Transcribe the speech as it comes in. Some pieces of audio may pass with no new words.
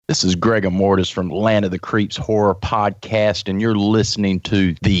This is Greg Mortis from Land of the Creeps Horror Podcast, and you're listening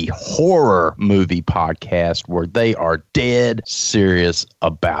to the Horror Movie Podcast, where they are dead serious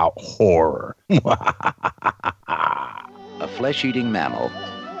about horror. A flesh-eating mammal,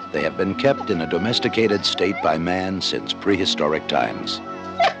 they have been kept in a domesticated state by man since prehistoric times.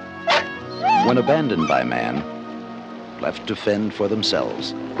 When abandoned by man, left to fend for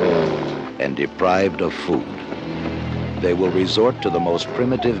themselves, and deprived of food, they will resort to the most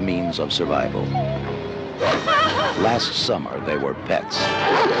primitive means of survival. Last summer, they were pets.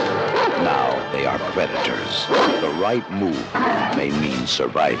 Now they are predators. The right move may mean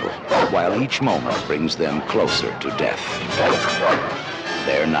survival, while each moment brings them closer to death.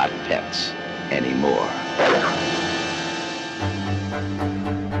 They're not pets anymore.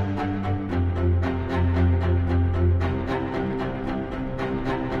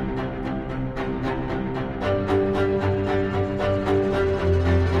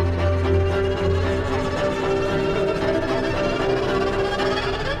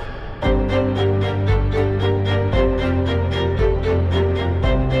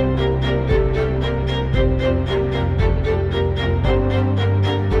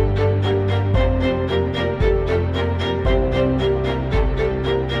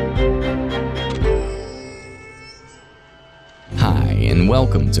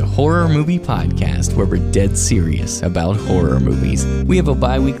 Welcome to Horror Movie Podcast, where we're dead serious about horror movies. We have a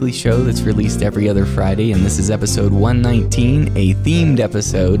bi-weekly show that's released every other Friday, and this is episode 119, a themed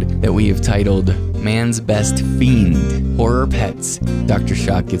episode that we have titled Man's Best Fiend, Horror Pets. Dr.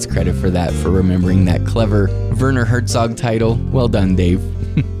 Shock gets credit for that, for remembering that clever Werner Herzog title. Well done, Dave.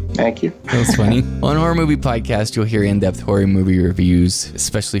 Thank you. That was funny. On Horror Movie Podcast, you'll hear in-depth horror movie reviews,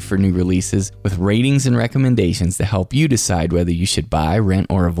 especially for new releases, with ratings and recommendations to help you decide whether you should buy, rent,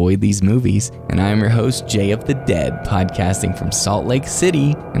 or avoid these movies. And I am your host, Jay of the Dead, podcasting from Salt Lake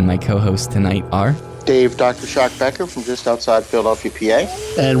City, and my co-hosts tonight are... Dave, Dr. Shock Becker from just outside Philadelphia, PA.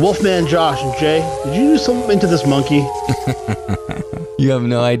 And Wolfman Josh. And Jay, did you do something to this monkey? You have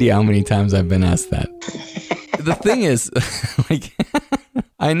no idea how many times I've been asked that. The thing is,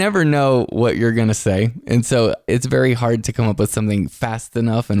 I never know what you're going to say, and so it's very hard to come up with something fast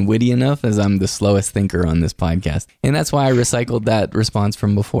enough and witty enough, as I'm the slowest thinker on this podcast. And that's why I recycled that response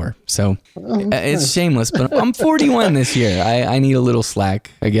from before. So it's shameless, but I'm 41 this year. I need a little slack,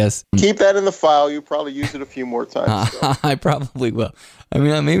 I guess. Keep that in the file. You'll probably use it a few more times. I probably will. I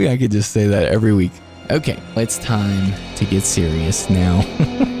mean, maybe I could just say that every week. Okay, it's time to get serious now.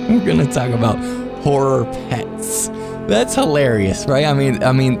 We're going to talk about horror pets. That's hilarious, right? I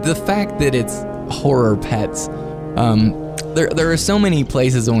mean, the fact that it's horror pets, there are so many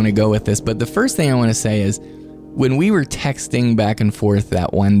places I want to go with this, but the first thing I want to say is, when we were texting back and forth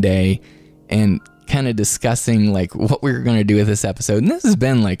that one day and kind of discussing like what we were going to do with this episode, and this has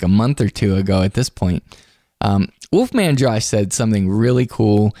been like a month or two ago at this point, Wolfman Josh said something really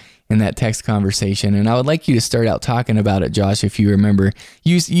cool in that text conversation, and I would like you to start out talking about it, Josh, if you remember.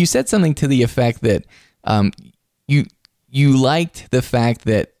 You said something to the effect that you liked the fact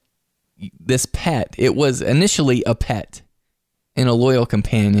that this pet, it was initially a pet and a loyal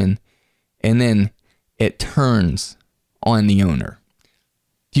companion, and then it turns on the owner.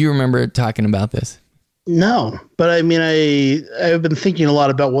 Do you remember talking about this? No, but I mean, I've been thinking a lot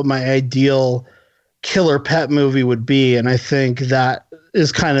about what my ideal killer pet movie would be, and I think that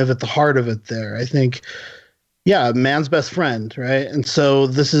is kind of at the heart of it there. I think, yeah, man's best friend, right? And so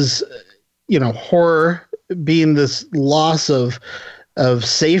this is, horror being this loss of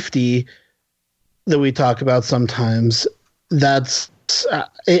safety that we talk about sometimes. That's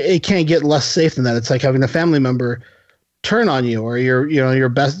it can't get less safe than that. It's like having a family member turn on you, or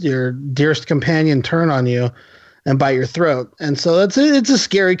your dearest companion turn on you and bite your throat. And so it's a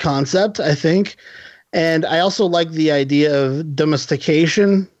scary concept, I think. And I also like the idea of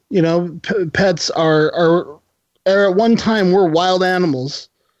domestication. Pets are at one time were wild animals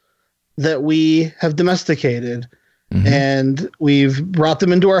that we have domesticated, and we've brought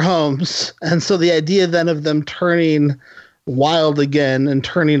them into our homes. And so the idea then of them turning wild again and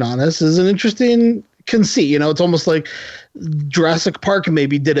turning on us is an interesting conceit. It's almost like Jurassic Park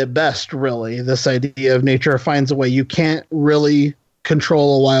maybe did it best, really. This idea of nature finds a way. You can't really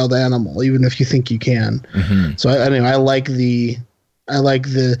control a wild animal, even if you think you can. So I like the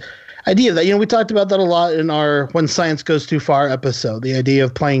idea that, we talked about that a lot in our When Science Goes Too Far episode, the idea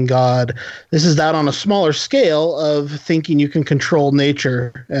of playing God. This is that on a smaller scale of thinking you can control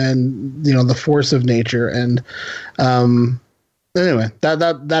nature and, the force of nature. And anyway,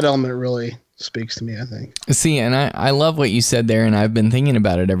 that element really speaks to me, I think. See, and I love what you said there, and I've been thinking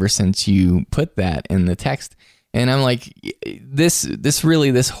about it ever since you put that in the text. And I'm like,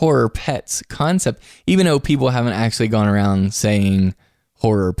 this horror pets concept, even though people haven't actually gone around saying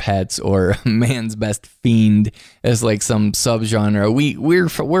horror pets or man's best fiend as like some subgenre,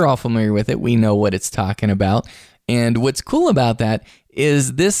 we're all familiar with it. We know what it's talking about. And what's cool about that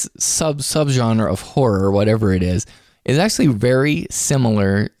is this subgenre of horror, whatever it is actually very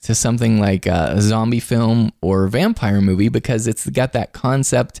similar to something like a zombie film or vampire movie, because it's got that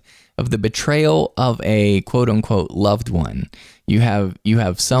concept of the betrayal of a quote unquote loved one. You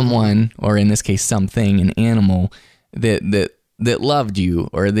have someone, or in this case something, an animal that loved you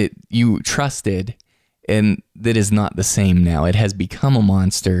or that you trusted, and that is not the same now. It has become a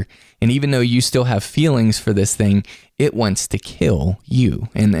monster, and even though you still have feelings for this thing, it wants to kill you,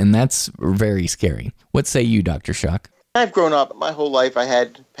 and that's very scary. What say you, Dr. Shock? I've grown up my whole life. I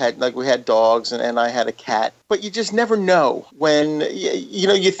had pet, like we had dogs, and I had a cat. But you just never know when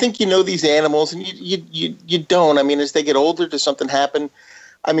you think you know these animals, and you don't. I mean, as they get older, does something happen?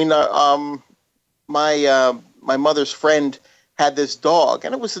 I mean, my mother's friend had this dog,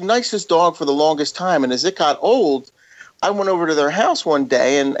 and it was the nicest dog for the longest time. And as it got old, I went over to their house one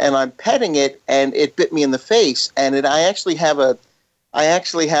day, and I'm petting it, and it bit me in the face, and I actually have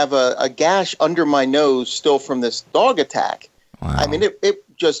a gash under my nose still from this dog attack. Wow. I mean,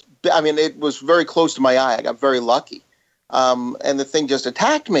 it was very close to my eye. I got very lucky. And the thing just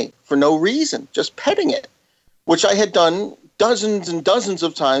attacked me for no reason, just petting it, which I had done dozens and dozens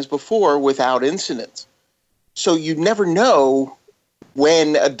of times before without incident. So you never know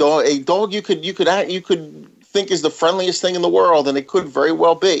when a dog you could think is the friendliest thing in the world, and it could very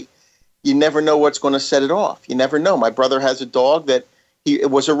well be. You never know what's going to set it off. You never know. My brother has a dog that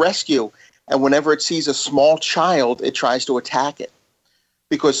it was a rescue, and whenever it sees a small child, it tries to attack it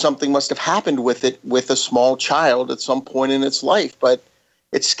because something must have happened with it, with a small child at some point in its life. But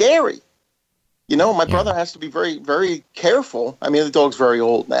it's scary. My brother has to be very, very careful. I mean, the dog's very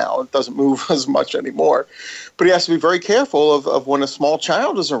old now. It doesn't move as much anymore. But he has to be very careful of when a small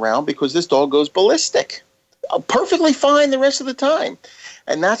child is around, because this dog goes ballistic. Perfectly fine the rest of the time.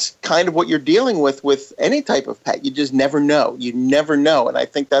 And that's kind of what you're dealing with any type of pet. You just never know. You never know. And I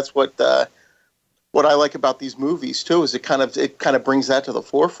think that's what I like about these movies too, is it kind of brings that to the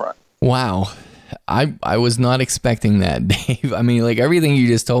forefront. Wow. I was not expecting that, Dave. I mean, like, everything you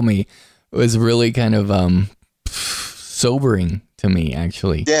just told me was really kind of sobering to me,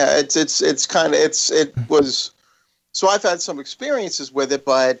 actually. Yeah, it was. So I've had some experiences with it,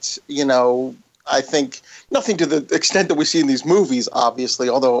 but I think nothing to the extent that we see in these movies, obviously.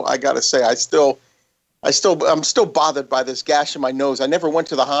 Although I got to say, I'm still bothered by this gash in my nose. I never went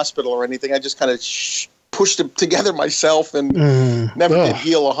to the hospital or anything. I just kind of pushed it together myself, and never did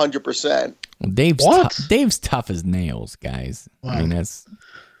heal 100%. Dave's tough as nails, guys. Wow. I mean, that's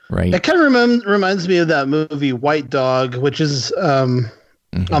right. It kind of reminds me of that movie White Dog, which is on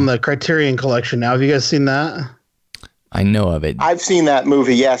the Criterion Collection now. Have you guys seen that? I know of it. I've seen that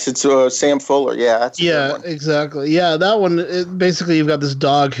movie. Yes, it's Sam Fuller. Yeah, that's exactly. Yeah, that one. Basically, you've got this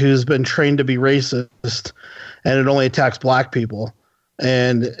dog who's been trained to be racist, and it only attacks black people,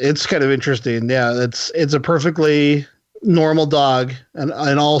 and it's kind of interesting. Yeah, it's a perfectly normal dog in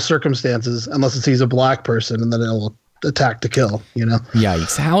all circumstances, unless it sees a black person, and then it'll attack to kill.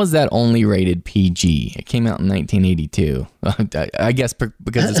 Yikes! How is that only rated PG? It came out in 1982. I guess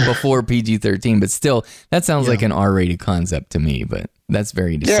because it's before PG-13, but still, that sounds like an R-rated concept to me. But that's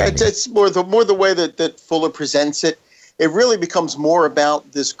very disturbing. Yeah, it's more the way that Fuller presents it. It really becomes more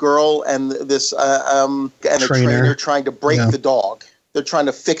about this girl and this and a trainer trying to break the dog. They're trying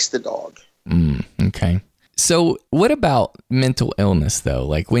to fix the dog. Okay. So what about mental illness though?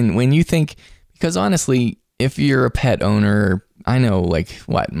 Like when you think, because honestly, if you're a pet owner, I know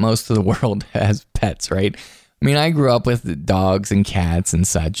most of the world has pets, right? I mean, I grew up with dogs and cats and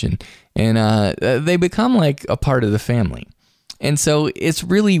such, and they become like a part of the family. And so it's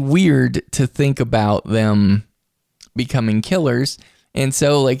really weird to think about them becoming killers. And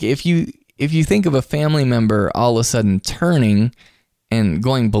so like if you think of a family member all of a sudden turning and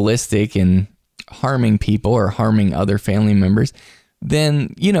going ballistic and harming people or harming other family members,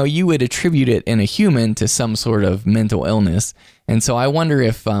 then, you would attribute it in a human to some sort of mental illness. And so I wonder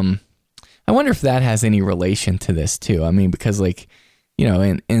if that has any relation to this too. I mean, because in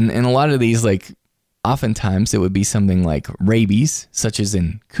a lot of these, oftentimes it would be something like rabies, such as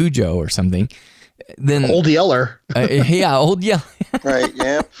in Cujo or something. Then Old Yeller. Old Yeller. Right,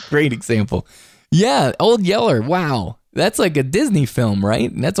 yeah. Great example. Yeah, Old Yeller. Wow. That's like a Disney film,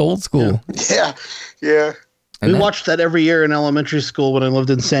 right? That's old school. Yeah. We watched that every year in elementary school when I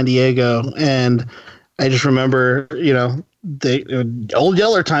lived in San Diego, and I just remember, Old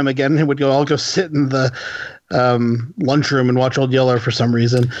Yeller time again. It would all go sit in the lunchroom and watch Old Yeller for some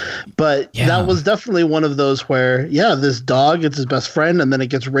reason. But that was definitely one of those where, this dog, it's his best friend, and then it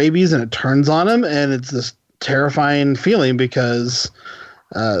gets rabies and it turns on him, and it's this terrifying feeling because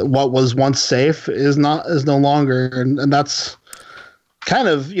what was once safe is no longer, and that's kind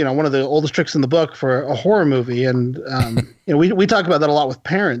of one of the oldest tricks in the book for a horror movie. And we talk about that a lot with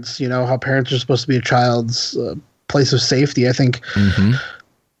parents, how parents are supposed to be a child's place of safety. I think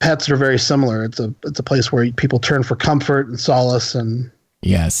pets are very similar. It's a place where people turn for comfort and solace, and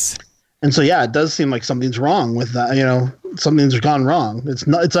yes. And so, it does seem like something's wrong with that. Something's gone wrong.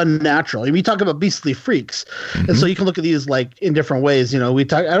 It's unnatural. We talk about beastly freaks. And so you can look at these like in different ways. I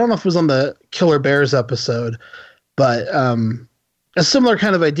don't know if it was on the Killer Bears episode, but a similar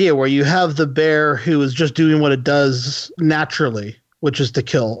kind of idea where you have the bear who is just doing what it does naturally, which is to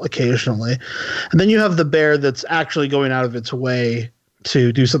kill occasionally. And then you have the bear that's actually going out of its way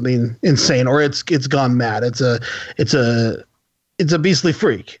to do something insane, or it's gone mad. It's a beastly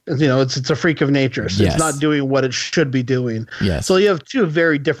freak. It's a freak of nature. So It's not doing what it should be doing. Yes. So you have two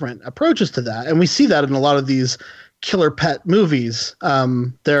very different approaches to that. And we see that in a lot of these killer pet movies.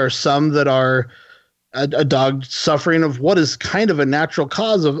 There are some that are a dog suffering of what is kind of a natural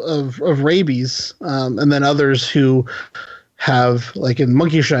cause of rabies. And then others who have, like in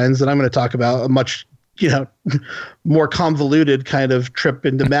Monkey Shines that I'm going to talk about, a much, more convoluted kind of trip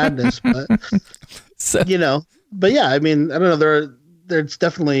into madness. But, but I don't know. There's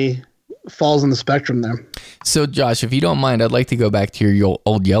definitely falls on the spectrum there. So Josh, if you don't mind, I'd like to go back to your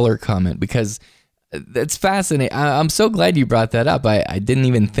Old Yeller comment, because that's fascinating. I'm so glad you brought that up. I didn't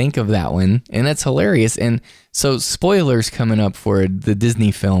even think of that one, and that's hilarious. And so spoilers coming up for the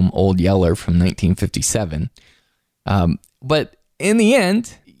Disney film Old Yeller from 1957. But in the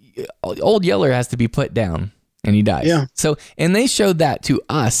end, Old Yeller has to be put down and he dies. Yeah. So, and they showed that to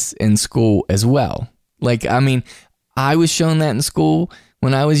us in school as well. Like, I was shown that in school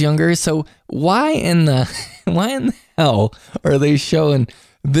when I was younger. So why in the hell are they showing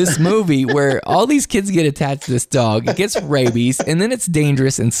this movie where all these kids get attached to this dog, it gets rabies, and then it's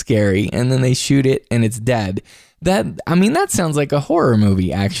dangerous and scary, and then they shoot it and it's dead? That sounds like a horror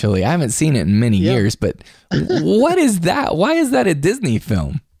movie, actually. I haven't seen it in many years, but what is that? Why is that a Disney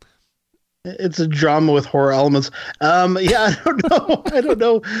film? It's a drama with horror elements. I don't know.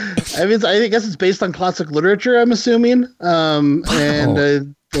 I guess it's based on classic literature, I'm assuming.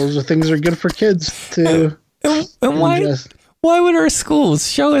 And those are things that are good for kids to ingest. Why would our schools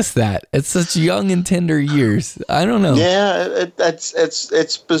show us that at such young and tender years? I don't know. Yeah,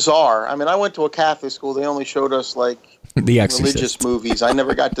 it's bizarre. I went to a Catholic school. They only showed us like The Exorcist religious movies. I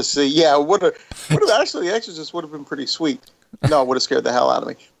never got to see. Yeah, actually The Exorcist would have been pretty sweet. No, it would have scared the hell out of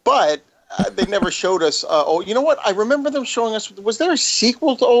me. But they never showed us. You know what? I remember them showing us. Was there a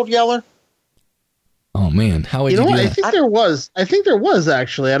sequel to Old Yeller? Oh man, how would you do that? I think there was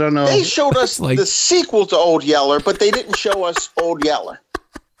actually. I don't know. They showed us the sequel to Old Yeller, but they didn't show us Old Yeller,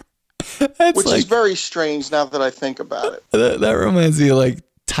 which is very strange now that I think about it. That reminds me of like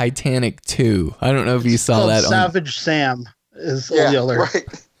Titanic 2. I don't know if you saw that. Savage Sam is Old Yeller,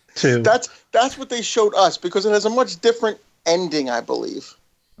 right? 2. That's what they showed us because it has a much different ending, I believe.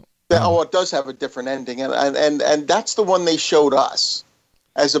 It does have a different ending, and that's the one they showed us,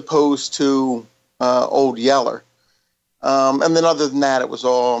 as opposed to Old Yeller. And then other than that, it was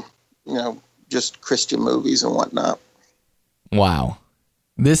all, just Christian movies and whatnot. Wow.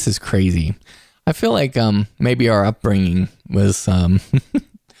 This is crazy. I feel like maybe our upbringing was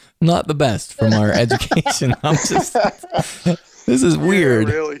not the best from our education. This is weird.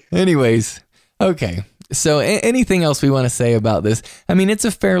 Yeah, really. Anyways, okay. So anything else we want to say about this? It's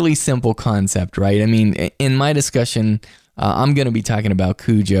a fairly simple concept, right? In my discussion, I'm going to be talking about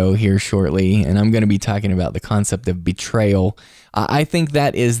Cujo here shortly, and I'm going to be talking about the concept of betrayal. I think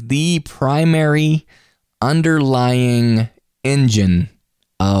that is the primary underlying engine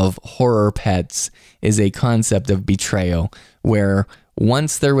of horror pets, is a concept of betrayal, where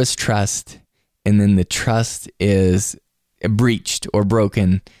once there was trust, and then the trust is breached or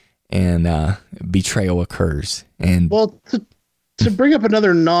broken, and betrayal occurs. And to bring up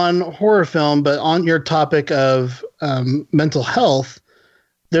another non-horror film, but on your topic of mental health,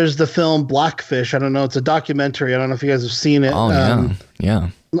 there's the film Blackfish. I don't know. It's a documentary. I don't know if you guys have seen it. Oh, yeah.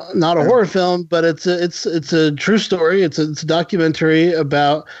 Not a horror film, but it's a true story. It's a documentary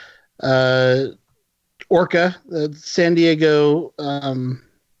about Orca, the San Diego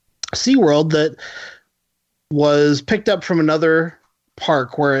SeaWorld, that was picked up from another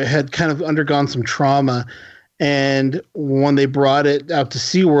park where it had kind of undergone some trauma. And when they brought it out to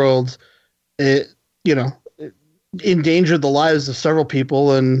SeaWorld, it endangered the lives of several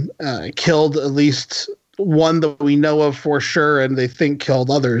people and killed at least one that we know of for sure, and they think killed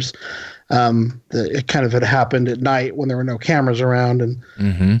others. It kind of had happened at night when there were no cameras around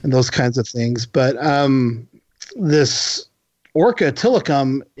and those kinds of things. But this Orca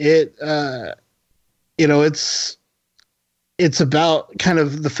Tillicum, it's about kind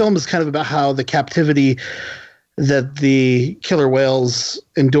of, the film is kind of about how the captivity that the killer whales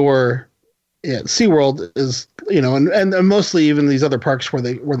endure at SeaWorld is, and mostly even these other parks where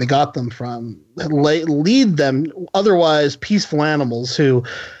they got them from, lead them otherwise peaceful animals who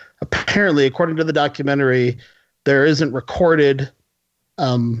apparently, according to the documentary, there isn't recorded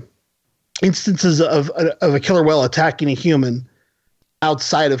instances of a killer whale attacking a human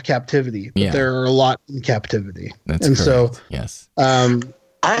outside of captivity, but there are a lot in captivity. That's and correct. So, yes.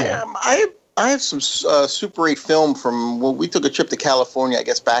 I have some Super 8 film from when we took a trip to California, I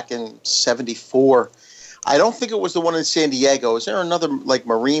guess back in '74. I don't think it was the one in San Diego. Is there another like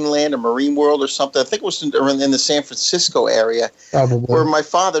Marine Land or Marine World or something? I think it was in the San Francisco area. Probably. Where my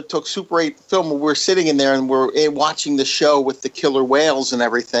father took Super 8 film. We were sitting in there and we're watching the show with the killer whales and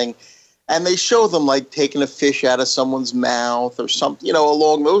everything. And they show them like taking a fish out of someone's mouth or something,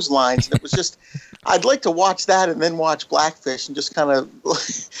 along those lines. And it was just, I'd like to watch that and then watch Blackfish and just kind of,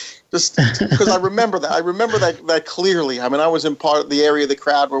 just because I remember that. I remember that clearly. I mean, I was in part of the area of the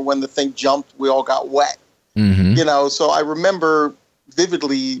crowd where when the thing jumped, we all got wet. So I remember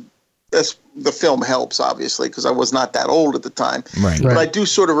vividly. The film helps, obviously, because I was not that old at the time. Right. But I do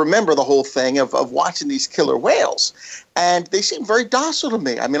sort of remember the whole thing of watching these killer whales. And they seem very docile to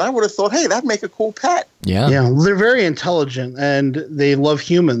me. I mean, I would have thought, hey, that'd make a cool pet. Yeah. Yeah, they're very intelligent, and they love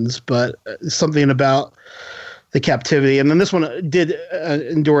humans, but something about the captivity. And then this one did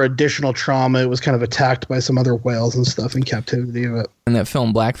endure additional trauma. It was kind of attacked by some other whales and stuff in captivity. But. And that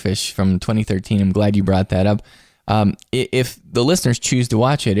film Blackfish from 2013, I'm glad you brought that up. If the listeners choose to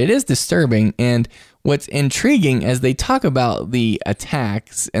watch it, it is disturbing. And what's intriguing as they talk about the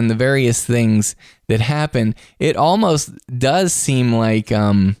attacks and the various things that happen, it almost does seem like,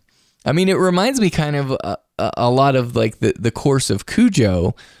 it reminds me kind of a lot of like the course of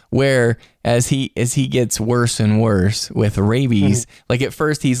Cujo, where as he gets worse and worse with rabies, like at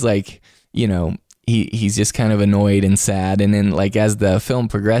first he's like, he's just kind of annoyed and sad, and then like as the film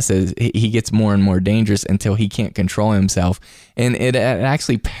progresses, he gets more and more dangerous until he can't control himself, and it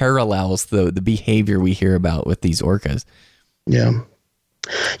actually parallels the behavior we hear about with these orcas.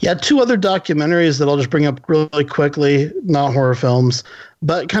 Yeah, two other documentaries that I'll just bring up really quickly, not horror films,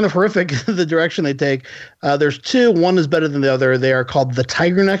 but kind of horrific the direction they take. There's two. One is better than the other. They are called The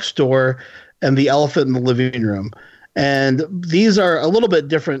Tiger Next Door and The Elephant in the Living Room, and these are a little bit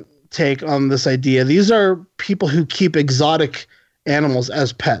different take on this idea. These are people who keep exotic animals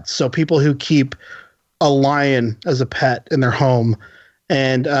as pets. So people who keep a lion as a pet in their home.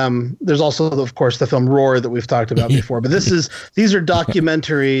 And there's also, of course, the film Roar that we've talked about before. But these are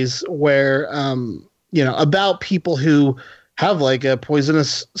documentaries where, about people who have like a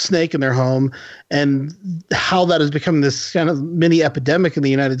poisonous snake in their home, and how that has become this kind of mini epidemic in the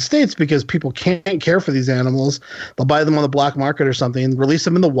United States because people can't care for these animals. They'll buy them on the black market or something, release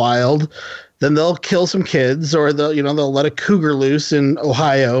them in the wild, then they'll kill some kids, or they'll let a cougar loose in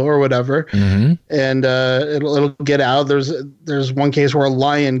Ohio or whatever, and it'll get out. There's one case where a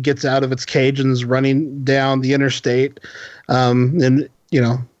lion gets out of its cage and is running down the interstate,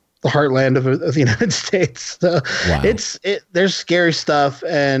 the heartland of the United States. So wow. There's scary stuff.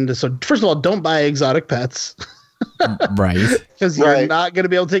 And so first of all, don't buy exotic pets. Right. Because you're not going to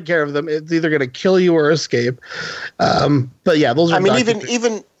be able to take care of them. It's either going to kill you or escape. But yeah, those are,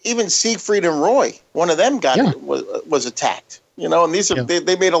 even Siegfried and Roy, one of them was attacked, and these are,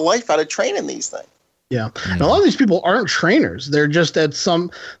 they made a life out of training these things. Yeah. And a lot of these people aren't trainers. They're just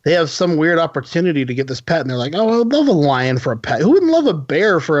they have some weird opportunity to get this pet, and they're like, oh, I'd love a lion for a pet. Who wouldn't love a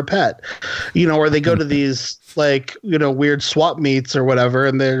bear for a pet? Or they go to these weird swap meets or whatever,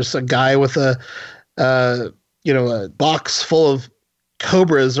 and there's a guy with a box full of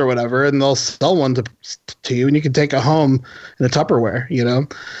cobras or whatever, and they'll sell one to you, and you can take it home in a Tupperware,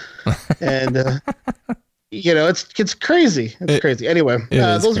 and it's crazy. It's crazy. Anyway,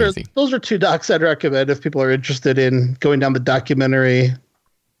 those are two docs I'd recommend if people are interested in going down the documentary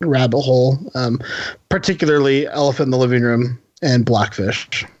rabbit hole, particularly Elephant in the Living Room and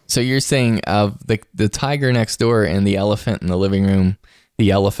Blackfish. So you're saying of the Tiger Next Door and the Elephant in the Living Room, the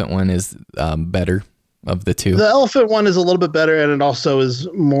elephant one is better of the two? The elephant one is a little bit better, and it also is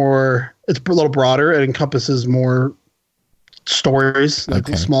more, it's a little broader. It encompasses more stories,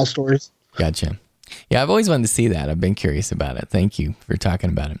 small stories. Gotcha. Yeah, I've always wanted to see that. I've been curious about it. Thank you for talking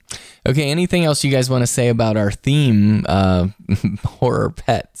about it. Okay, anything else you guys want to say about our theme, horror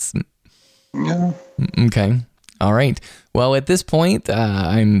pets? Yeah. Okay. All right. Well, at this point,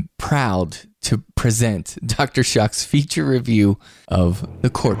 I'm proud to present Dr. Shock's feature review of The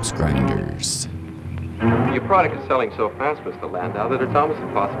Corpse Grinders. Your product is selling so fast, Mr. Landau, that it's almost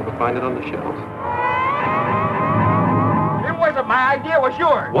impossible to find it on the shelves. It wasn't my idea, it was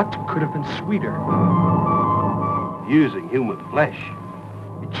yours. What could have been sweeter? Using human flesh.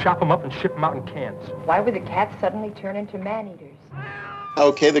 You chop them up and ship them out in cans. Why would the cats suddenly turn into man-eaters?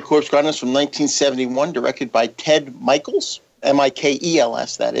 Okay, The Corpse Grinders from 1971, directed by Ted Mikels,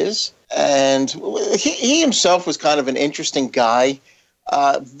 M-I-K-E-L-S, that is. And he himself was kind of an interesting guy.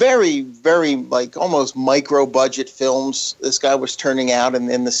 Very, very, like, almost micro-budget films this guy was turning out in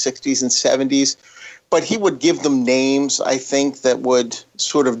the 60s and 70s. But he would give them names, I think, that would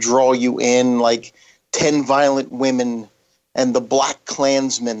sort of draw you in, like 10 Violent Women and The Black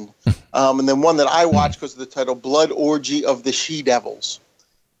Klansman. And then one that I watched because of the title, Blood Orgy of the She-Devils.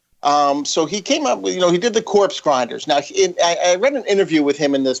 So he came up with, he did The Corpse Grinders. Now, I read an interview with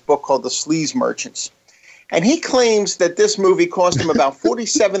him in this book called The Sleaze Merchants. And he claims that this movie cost him about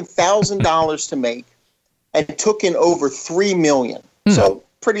 $47,000 to make and took in over $3 million. So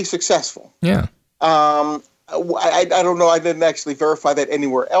pretty successful. Yeah. I don't know. I didn't actually verify that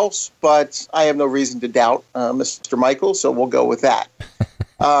anywhere else, but I have no reason to doubt Mr. Michael, so we'll go with that.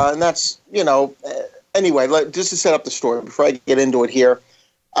 And that's, anyway, just to set up the story before I get into it here,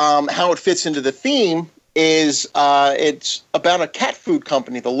 how it fits into the theme is it's about a cat food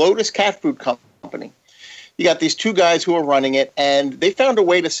company, the Lotus Cat Food Company. You got these two guys who are running it, and they found a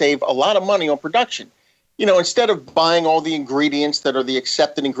way to save a lot of money on production. Instead of buying all the ingredients that are the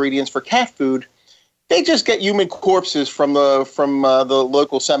accepted ingredients for cat food, they just get human corpses from the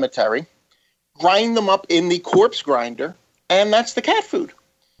local cemetery, grind them up in the corpse grinder, and that's the cat food.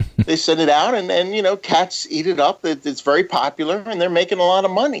 They send it out, and cats eat it up. It's very popular, and they're making a lot of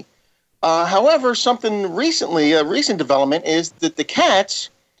money. However, a recent development is that the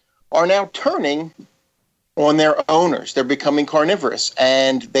cats are now turning on their owners. They're becoming carnivorous,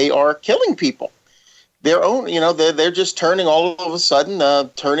 and they are killing people. They're just turning all of a sudden,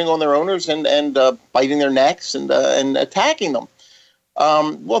 turning on their owners and biting their necks and attacking them.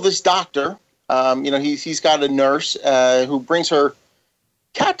 This doctor, he's got a nurse who brings her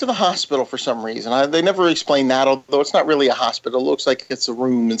cat to the hospital for some reason. They never explain that, although it's not really a hospital. It looks like it's a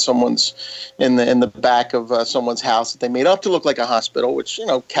room in the back of someone's house that they made up to look like a hospital, which,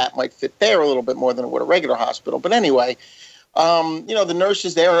 cat might fit there a little bit more than it would a regular hospital. But anyway, the nurse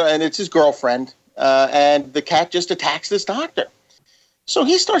is there, and it's his girlfriend. And the cat just attacks this doctor. So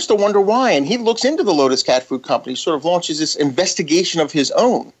he starts to wonder why, and he looks into the Lotus Cat Food Company, sort of launches this investigation of his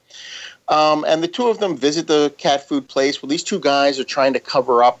own. And the two of them visit the cat food place. Well, these two guys are trying to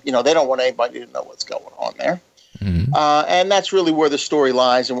cover up. They don't want anybody to know what's going on there. Mm-hmm. And that's really where the story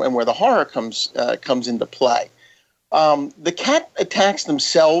lies and where the horror comes into play. The cat attacks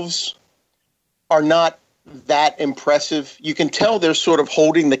themselves are not that impressive. You can tell they're sort of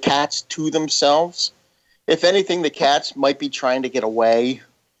holding the cats to themselves. If anything, the cats might be trying to get away.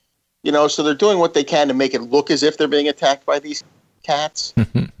 So they're doing what they can to make it look as if they're being attacked by these cats.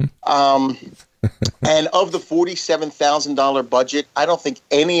 And of the $47,000 budget, I don't think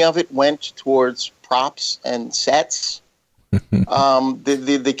any of it went towards props and sets.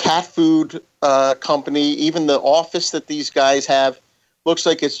 The cat food company, even the office that these guys have, looks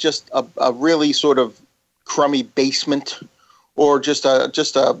like it's just a really sort of crummy basement, or just a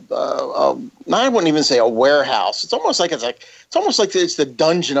I wouldn't even say a warehouse. It's almost like it's the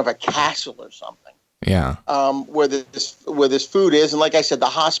dungeon of a castle or something. Yeah. Where this food is, and like I said, the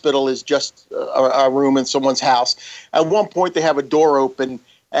hospital is just a room in someone's house. At one point, they have a door open,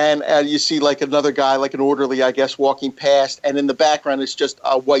 and you see like another guy, like an orderly, I guess, walking past, and in the background is just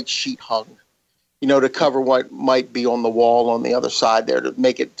a white sheet hung, to cover what might be on the wall on the other side there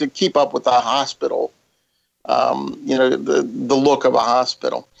to keep up with the hospital. The look of a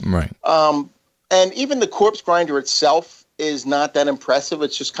hospital. Right. And even the corpse grinder itself is not that impressive.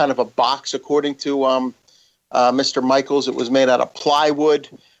 It's just kind of a box, according to Mr. Michaels. It was made out of plywood.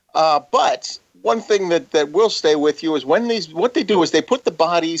 But one thing that will stay with you is what they do is they put the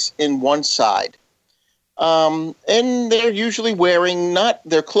bodies in one side. And they're usually wearing not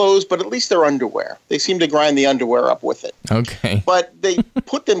their clothes, but at least their underwear. They seem to grind the underwear up with it. Okay. But they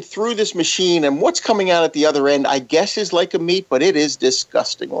put them through this machine, and what's coming out at the other end, I guess, is like a meat, but it is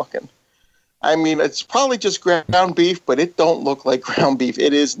disgusting looking. I mean, it's probably just ground beef, but it don't look like ground beef.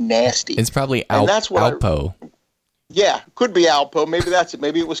 It is nasty. It's probably Alpo. Yeah, could be Alpo. Maybe that's it.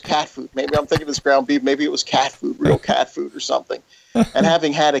 Maybe it was cat food. Maybe I'm thinking it's ground beef. Maybe it was cat food, real cat food or something. And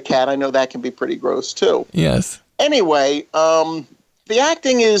having had a cat, I know that can be pretty gross too. Yes. Anyway, The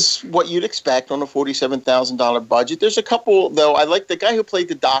acting is what you'd expect on a $47,000 budget. There's a couple, though. I like the guy who played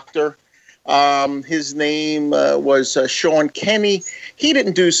the doctor. His name was Sean Kenny. He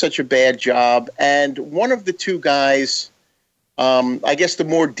didn't do such a bad job. And one of the two guys, I guess the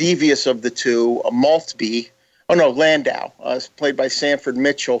more devious of the two, Landau, played by Sanford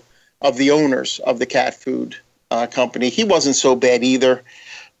Mitchell, of the owners of the cat food company. He wasn't so bad either.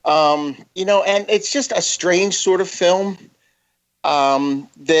 And it's just a strange sort of film.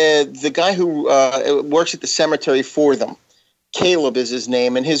 The guy who works at the cemetery for them, Caleb is his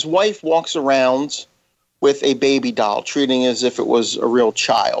name, and his wife walks around with a baby doll, treating it as if it was a real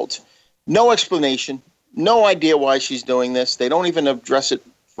child. No explanation, no idea why she's doing this. They don't even address it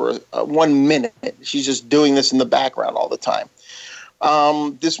for 1 minute. She's just doing this in the background all the time.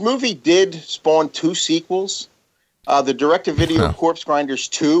 This movie did spawn 2 sequels. The direct-to-video Corpse Grinders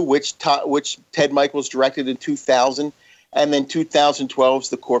 2, which Ted Michaels directed in 2000, and then 2012's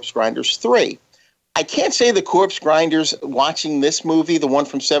The Corpse Grinders 3. I can't say The Corpse Grinders, watching this movie, the one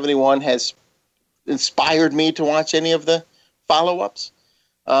from 71, has inspired me to watch any of the follow-ups.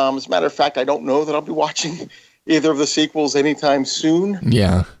 As a matter of fact, I don't know that I'll be watching either of the sequels anytime soon.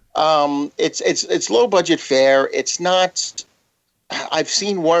 Yeah. It's low-budget fare. It's not... I've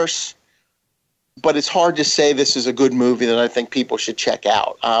seen worse, but it's hard to say this is a good movie that I think people should check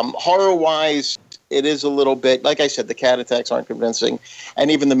out. Horror-wise, it is a little bit, like I said, the cat attacks aren't convincing.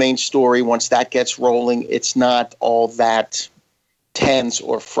 And even the main story, once that gets rolling, it's not all that tense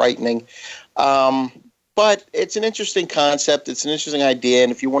or frightening. But it's an interesting concept. It's an interesting idea.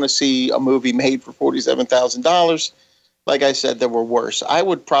 And if you want to see a movie made for $47,000, like I said, there were worse. I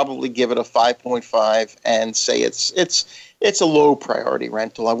would probably give it a 5.5 and say it's a low priority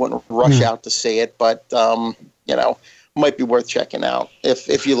rental. I wouldn't rush out to see it, but might be worth checking out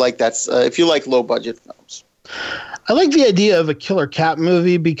if you like that. If you like low budget films. I like the idea of a killer cat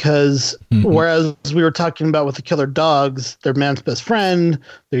movie because whereas we were talking about with the killer dogs, they're man's best friend,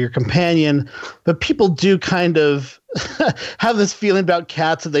 they're your companion, but people do kind of have this feeling about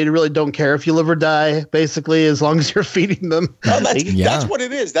cats that they really don't care if you live or die, basically, as long as you're feeding them. Oh, that's what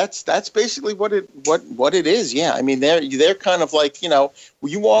it is. That's basically what it is. Yeah, I mean they're kind of like,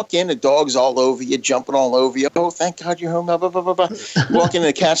 when you walk in, the dog's all over you, jumping all over you. Oh, thank God you're home. Blah, blah, blah, blah, blah. Walk in, and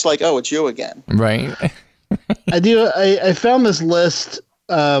the cat's like, oh, it's you again. Right. I found this list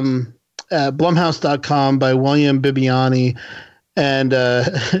at Blumhouse.com by William Bibiani, and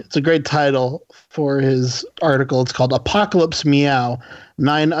it's a great title for his article. It's called Apocalypse Meow,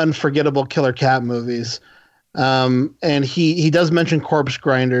 9 Unforgettable Killer Cat Movies. And he does mention Corpse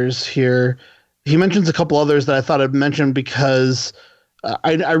Grinders here. He mentions a couple others that I thought I'd mention because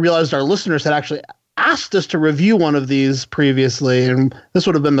I realized our listeners had actually asked us to review one of these previously, and this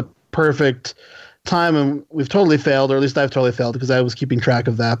would have been the perfect time, and we've totally failed, or at least I've totally failed because I was keeping track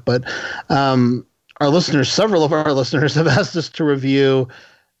of that. But several of our listeners have asked us to review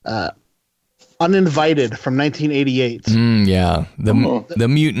Uninvited from 1988. Yeah, the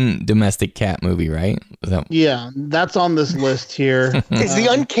mutant domestic cat movie, right? Yeah, that's on this list here. Is the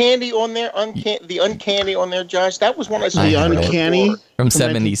Uncanny on there? The Uncanny on there, Josh? That was one I saw. The Uncanny from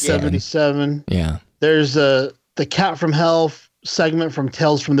 77. Yeah. There's the Cat from Hell segment from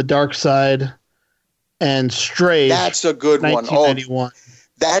Tales from the Dark Side. And Strays. That's a good one. 1991.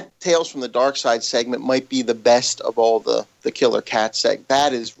 That Tales from the Dark Side segment might be the best of all the killer cat segment.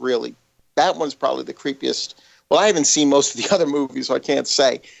 That one's probably the creepiest. Well, I haven't seen most of the other movies, so I can't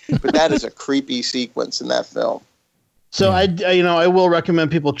say. But that is a creepy sequence in that film. So I will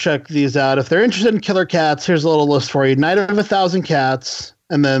recommend people check these out. If they're interested in killer cats, here's a little list for you. Night of 1,000 Cats,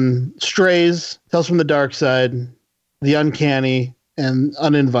 and then Strays, Tales from the Dark Side, The Uncanny, and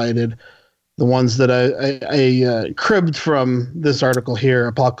Uninvited. The ones that I cribbed from this article here,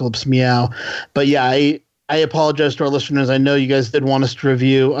 Apocalypse Meow. But yeah, I apologize to our listeners. I know you guys did want us to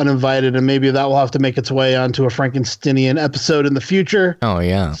review Uninvited, and maybe that will have to make its way onto a Frankensteinian episode in the future. Oh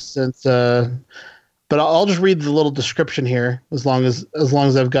yeah. But I'll just read the little description here as long as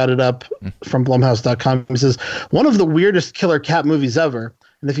I've got it up from Blumhouse.com. It says, one of the weirdest killer cat movies ever.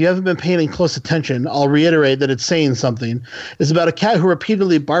 And if you haven't been paying close attention, I'll reiterate that it's saying something. It's about a cat who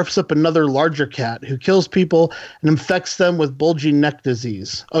repeatedly barfs up another larger cat who kills people and infects them with bulgy neck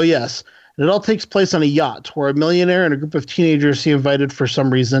disease. Oh, yes. And it all takes place on a yacht where a millionaire and a group of teenagers he invited for some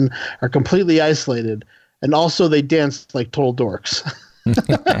reason are completely isolated. And also they dance like total dorks.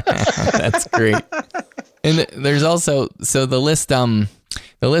 That's great. And there's also, so the list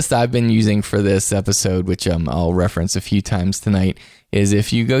I've been using for this episode, which I'll reference a few times tonight, is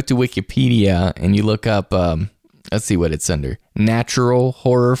if you go to Wikipedia and you look up, let's see what it's under, natural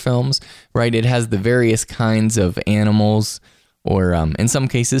horror films, right? It has the various kinds of animals or in some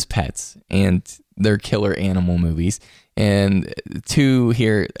cases pets, and they're killer animal movies. And two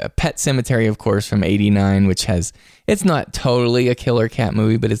here, Pet Sematary, of course, from '89, which it's not totally a killer cat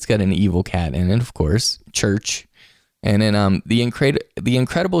movie, but it's got an evil cat in it, of course. Church. And then the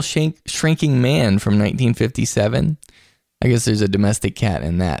Incredible Shrinking Man from 1957. I guess there's a domestic cat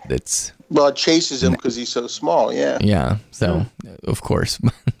in that. Well, it chases him because he's so small. Yeah. Yeah. So of course,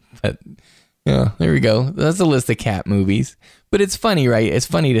 but yeah, there we go. That's a list of cat movies. But it's funny, right? It's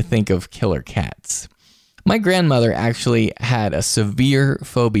funny to think of killer cats. My grandmother actually had a severe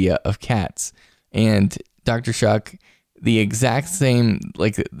phobia of cats, and Dr. Shuck, the exact same,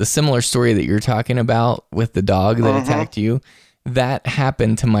 like the similar story that you're talking about with the dog that attacked you, that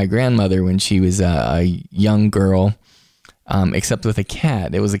happened to my grandmother when she was a young girl, except with a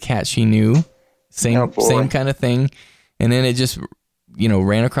cat. It was a cat she knew, same kind of thing, and then it just,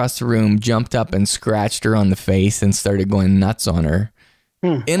 ran across the room, jumped up and scratched her on the face and started going nuts on her,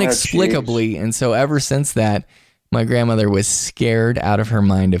 inexplicably. And so ever since that, my grandmother was scared out of her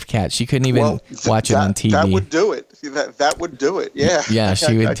mind of cats. She couldn't even watch it on TV. That would do it. That would do it. Yeah. Yeah,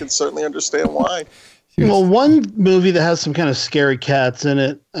 I can certainly understand why. Well, one movie that has some kind of scary cats in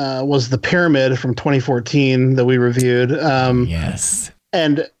it was The Pyramid from 2014 that we reviewed. Yes.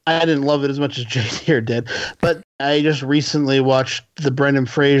 And I didn't love it as much as Jane here did. But I just recently watched the Brendan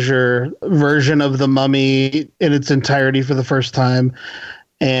Fraser version of The Mummy in its entirety for the first time.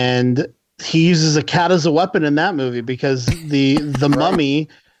 And he uses a cat as a weapon in that movie because the Mummy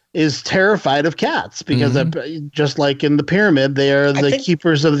is terrified of cats because just like in The Pyramid, they are the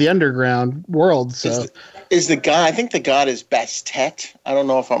keepers of the underground world. So is the god? I think the god is Bastet. I don't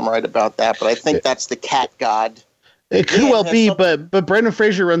know if I'm right about that, but I think that's the cat god. It could well be, but Brendan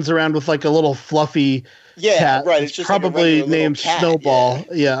Fraser runs around with like a little fluffy cat. Right. It's just probably like named cat, Snowball.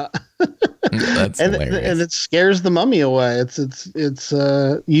 Yeah. That's hilarious. And it scares the mummy away. It's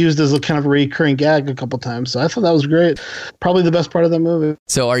used as a kind of a recurring gag a couple times. So I thought that was great. Probably the best part of the movie.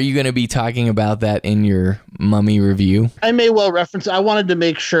 So are you going to be talking about that in your Mummy review? I may well reference. I wanted to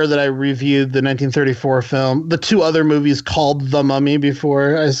make sure that I reviewed the 1934 film, the two other movies called The Mummy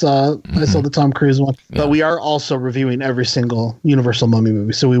before I saw the Tom Cruise one. Yeah. But we are also reviewing every single Universal Mummy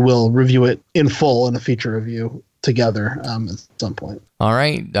movie, so we will review it in full in a feature review together at some point. All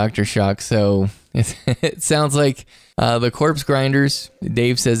right, Dr. Shock. So it sounds like the Corpse Grinders,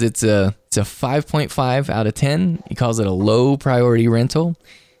 Dave says it's a 5.5 out of 10. He calls it a low priority rental.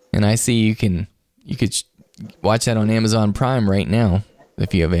 And I see you could watch that on Amazon Prime right now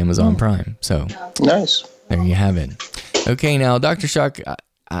if you have Amazon Prime. So nice. There you have it. Okay, now Dr. Shock,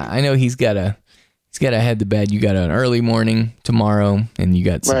 I know he's got to head to bed. You got an early morning tomorrow, and you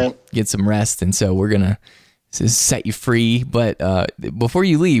got get some rest. And so we're gonna set you free. But before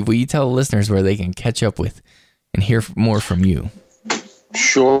you leave, will you tell the listeners where they can catch up with and hear more from you?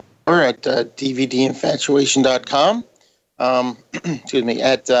 Sure. At dvdinfatuation.com. Excuse me.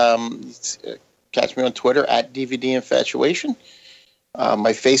 Catch me on Twitter at dvdinfatuation.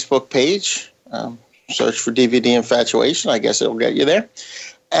 My Facebook page. Search for DVD Infatuation. I guess it'll get you there.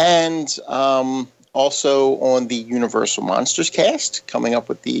 And also on the Universal Monsters cast, coming up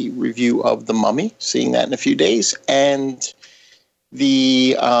with the review of The Mummy, seeing that in a few days. And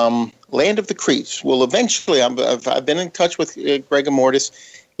the Land of the Creeps will eventually, I've been in touch with Greg Mortis.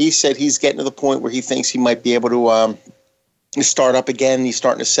 He said he's getting to the point where he thinks he might be able to start up again. He's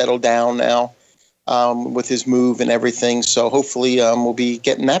starting to settle down now with his move and everything. So hopefully we'll be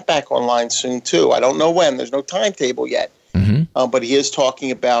getting that back online soon too. I don't know when. There's no timetable yet. But he is talking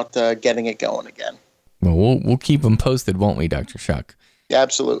about getting it going again. Well, we'll keep them posted, won't we, Dr. Shuck? Yeah,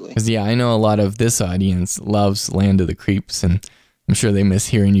 absolutely. Because, I know a lot of this audience loves Land of the Creeps, and I'm sure they miss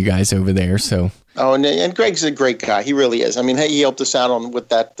hearing you guys over there. So. Oh, and Greg's a great guy. He really is. I mean, he helped us out with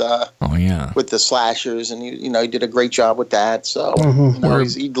that. With the slashers, and he did a great job with that. So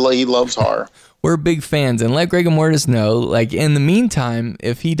he loves horror. We're big fans, and let Greg Mortis know. Like in the meantime,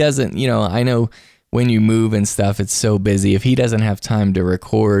 if he doesn't, I know when you move and stuff, it's so busy. If he doesn't have time to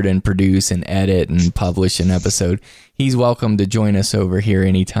record and produce and edit and publish an episode, he's welcome to join us over here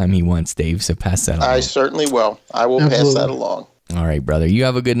anytime he wants, Dave. So pass that along. I certainly will. I will pass that along. All right, brother. You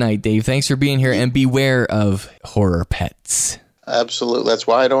have a good night, Dave. Thanks for being here, and beware of horror pets. Absolutely. That's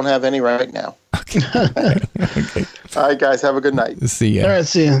why I don't have any right now. Okay. Okay. All right, guys. Have a good night. See ya. All right,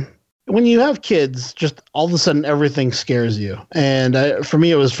 see ya. When you have kids, just all of a sudden everything scares you. And for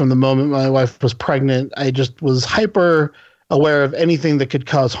me, it was from the moment my wife was pregnant. I just was hyper aware of anything that could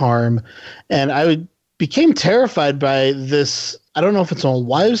cause harm. And I became terrified by this. I don't know if it's an old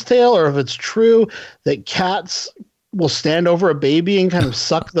wives' tale or if it's true that cats will stand over a baby and kind of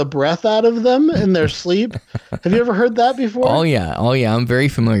suck the breath out of them in their sleep. Have you ever heard that before? Oh yeah. I'm very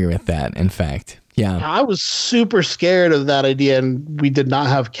familiar with that. In fact, yeah. I was super scared of that idea, and we did not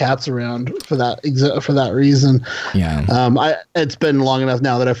have cats around for that reason. Yeah. It's been long enough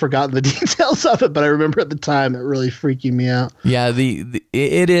now that I've forgotten the details of it, but I remember at the time it really freaking me out. Yeah.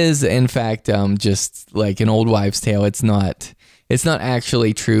 It is in fact just like an old wives' tale. It's not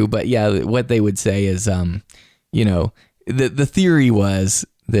actually true, but yeah, what they would say is the theory was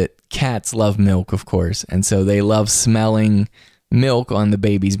that cats love milk, of course, and so they love smelling milk on the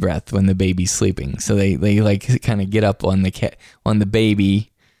baby's breath when the baby's sleeping. So they like kind of get up on the baby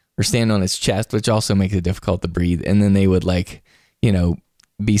or stand on its chest, which also makes it difficult to breathe. And then they would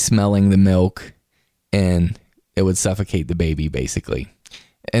be smelling the milk, and it would suffocate the baby basically.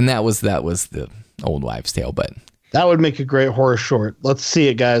 And that was the old wives' tale. But that would make a great horror short. Let's see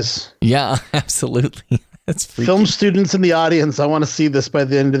it, guys. Yeah, absolutely. That's freaky. Film students in the audience, I want to see this by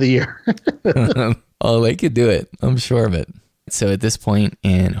the end of the year. Oh, they could do it. I'm sure of it. So at this point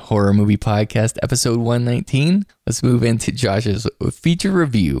in Horror Movie Podcast, episode 119, let's move into Josh's feature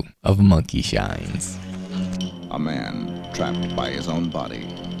review of Monkey Shines. A man trapped by his own body.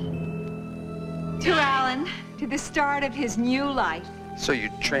 To Alan, to the start of his new life. So you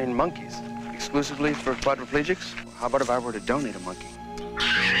train monkeys exclusively for quadriplegics? How about if I were to donate a monkey?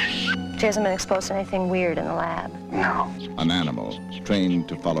 She hasn't been exposed to anything weird in the lab. No. An animal trained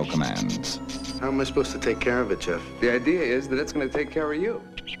to follow commands. How am I supposed to take care of it, Jeff? The idea is that it's going to take care of you.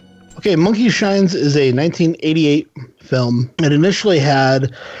 Okay, Monkey Shines is a 1988 film. It initially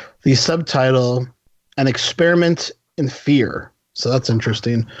had the subtitle, An Experiment in Fear. So that's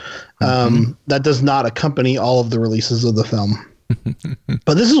interesting. That does not accompany all of the releases of the film.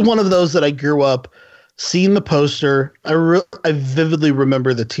 But this is one of those that I grew up seeing the poster. I vividly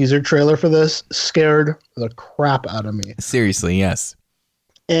remember the teaser trailer for this. Scared the crap out of me. Seriously, yes.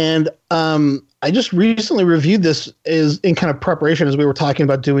 And I just recently reviewed this in kind of preparation as we were talking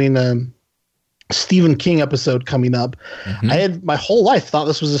about doing a Stephen King episode coming up. I had my whole life thought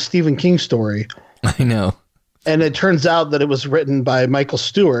this was a Stephen King story. I know. And it turns out that it was written by Michael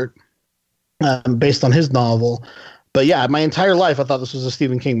Stewart based on his novel. But yeah, my entire life I thought this was a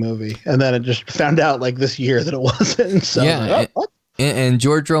Stephen King movie. And then I just found out like this year that it wasn't. So yeah, and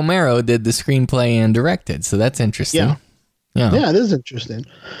George Romero did the screenplay and directed. So that's interesting. Yeah, it is interesting.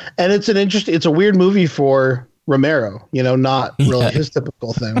 And it's a weird movie for Romero, not really his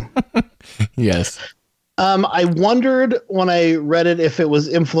typical thing. Yes. I wondered when I read it if it was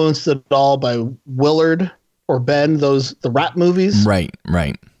influenced at all by Willard or Ben, the rat movies. Right.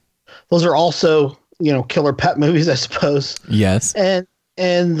 Those are also, killer pet movies, I suppose. Yes. And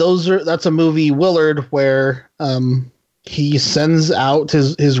that's a movie, Willard, where he sends out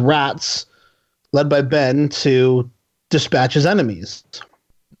his rats, led by Ben, to dispatch his enemies.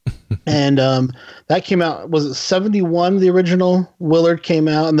 And that came out, was it 71, the original Willard came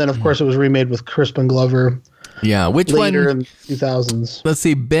out, and then of course it was remade with Crispin Glover. Yeah, which later one? In the 2000s. Let's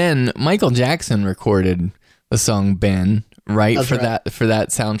see, Michael Jackson recorded the song Ben, right? That's right. For that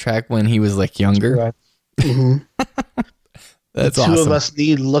soundtrack when he was like younger. That's right. That's the awesome. Two of Us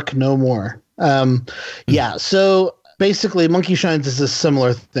Need Look No More. Yeah, so basically Monkey Shines is a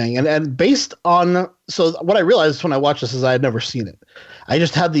similar thing. And based on, so what I realized when I watched this is I had never seen it. I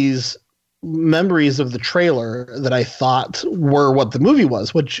just had these memories of the trailer that I thought were what the movie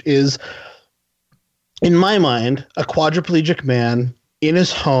was, which is, in my mind, a quadriplegic man in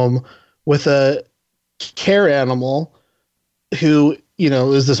his home with a care animal who,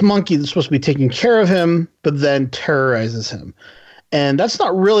 is this monkey that's supposed to be taking care of him, but then terrorizes him. And that's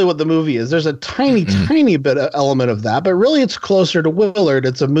not really what the movie is. There's a tiny bit of element of that, but really it's closer to Willard.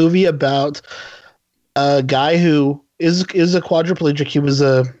 It's a movie about a guy who is a quadriplegic. He was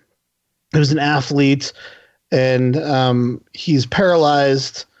an athlete, and he's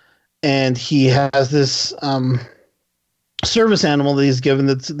paralyzed, and he has this service animal that he's given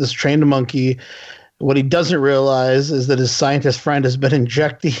that's this trained monkey. What he doesn't realize is that his scientist friend has been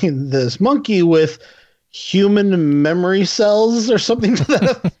injecting this monkey with human memory cells or something to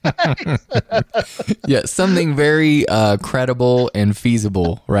that effect. Yeah, something very credible and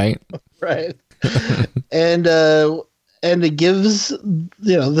feasible, right? Right. And it gives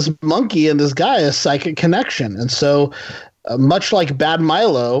this monkey and this guy a psychic connection. And so much like Bad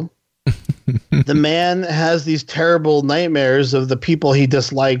Milo, the man has these terrible nightmares of the people he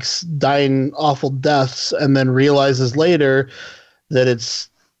dislikes dying awful deaths, and then realizes later that it's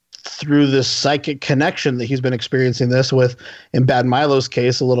through this psychic connection that he's been experiencing this with, in Bad Milo's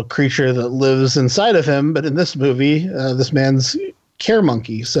case, a little creature that lives inside of him. But in this movie, this man's care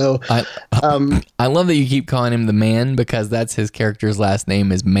monkey. So I love that you keep calling him the Man, because that's his character's last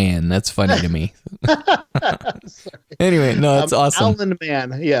name is Man. That's funny to me. Anyway, no, it's awesome. Alan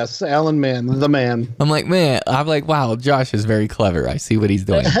Mann. Yes, Alan Mann, the Man. I'm like, wow, Josh is very clever. I see what he's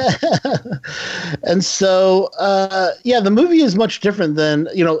doing. And so, the movie is much different than,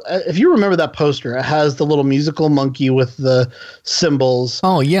 if you remember that poster, it has the little musical monkey with the cymbals.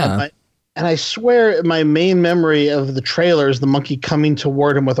 Oh, yeah. And I swear my main memory of the trailer is the monkey coming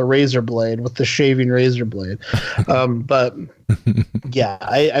toward him with a razor blade, with the shaving razor blade. But yeah,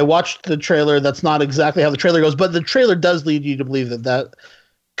 I watched the trailer. That's not exactly how the trailer goes, but the trailer does lead you to believe that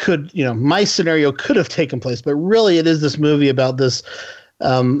could, my scenario could have taken place. But really, it is this movie about this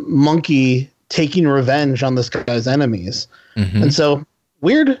monkey taking revenge on this guy's enemies. Mm-hmm. And so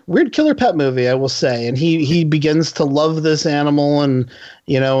weird killer pet movie, I will say. And he begins to love this animal, and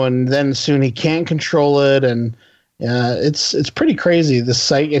and then soon he can't control it, and it's pretty crazy, this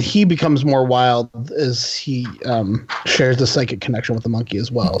sight. And he becomes more wild as he shares the psychic connection with the monkey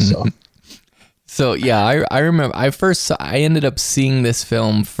as well. So yeah, I remember I ended up seeing this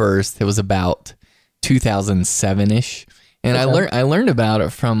film first. It was about 2007-ish. And okay. I learned about it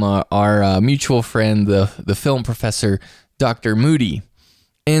from our mutual friend, the film professor, Dr. Moody.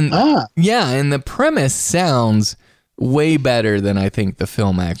 And and the premise sounds way better than I think the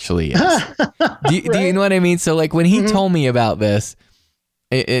film actually is. Do you know what I mean? So like when he told me about this,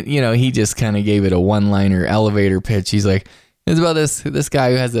 he just kind of gave it a one-liner elevator pitch. He's like, it's about this guy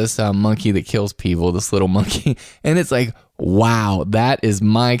who has this monkey that kills people, this little monkey. And it's like, wow, that is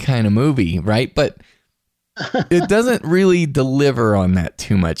my kind of movie, right? But it doesn't really deliver on that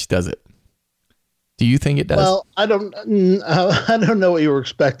too much, does it? Do you think it does? Well, I don't know what you were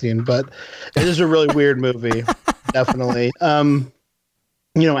expecting, but it is a really weird movie, definitely.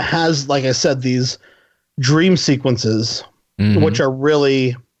 It has, like I said, these dream sequences, which are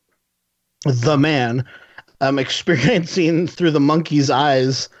really the man experiencing through the monkey's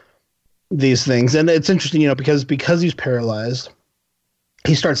eyes these things. And it's interesting, because he's paralyzed,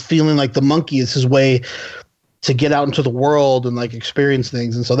 he starts feeling like the monkey is his way to get out into the world and like experience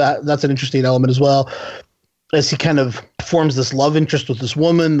things. And so that's an interesting element as well. As he kind of forms this love interest with this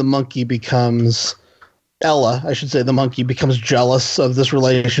woman, the monkey becomes Ella, I should say, the monkey becomes jealous of this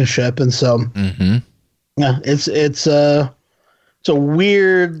relationship. And so, it's a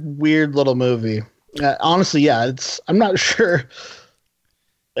weird little movie. Honestly, I'm not sure.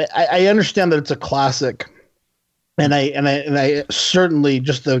 I understand that it's a classic. And I certainly,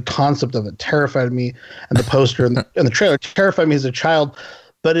 just the concept of it terrified me, and the poster and the trailer terrified me as a child.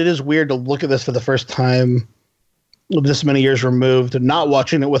 But it is weird to look at this for the first time, this many years removed, and not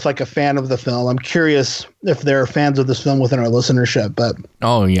watching it with like a fan of the film. I'm curious if there are fans of this film within our listenership. But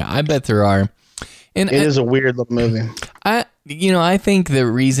oh yeah, I bet there are. And it is a weird little movie. I think the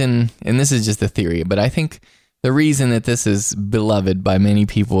reason, and this is just a theory, but I think the reason that this is beloved by many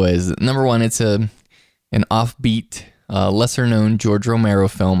people is, number one, it's an offbeat, lesser-known George Romero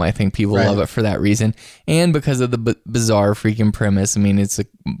film. I think people love it for that reason. And because of the bizarre freaking premise. I mean, it's a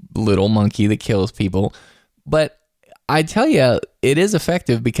little monkey that kills people. But I tell you, it is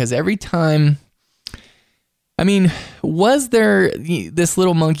effective because every time... I mean, was there this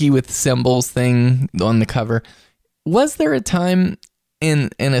little monkey with symbols thing on the cover? Was there a time in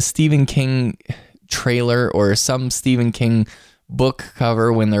a Stephen King trailer or some Stephen King book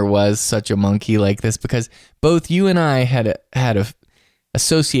cover when there was such a monkey like this? Because both you and I had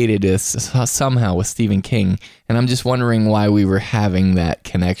associated this somehow with Stephen King, and I'm just wondering why we were having that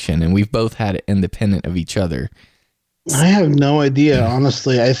connection, and we've both had it independent of each other. I have no idea,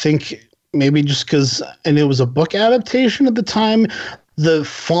 honestly. I think maybe just because I knew it was a book adaptation at the time. The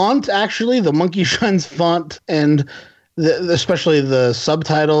font, actually, the Monkey Shines font, and especially the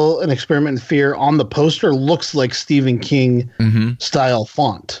subtitle, An Experiment in Fear, on the poster looks like Stephen King style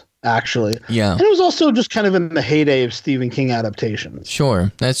font, actually. Yeah. And it was also just kind of in the heyday of Stephen King adaptations.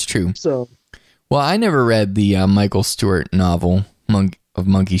 Sure, that's true. So, well, I never read the Michael Stewart novel, of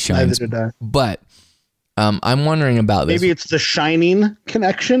Monkey Shines. Neither did I. But I'm wondering about this. Maybe it's the Shining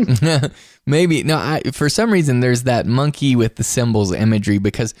connection? Maybe. No, for some reason, there's that monkey with the symbols imagery,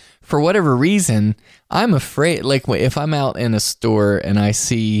 because for whatever reason, I'm afraid, like if I'm out in a store and I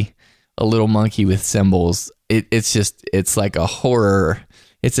see a little monkey with symbols, it's like a horror.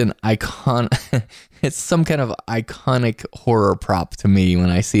 It's an icon. It's some kind of iconic horror prop to me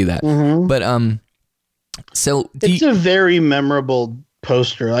when I see that. Mm-hmm. But, so it's a very memorable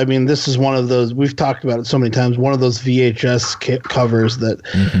poster. I mean, this is one of those, we've talked about it so many times, one of those VHS covers that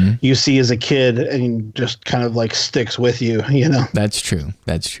you see as a kid and just kind of like sticks with you, you know? That's true.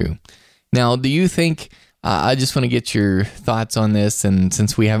 That's true. Now, do you think, I just want to get your thoughts on this. And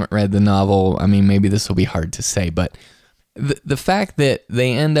since we haven't read the novel, I mean, maybe this will be hard to say, but the fact that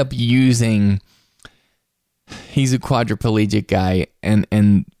they end up using, he's a quadriplegic guy,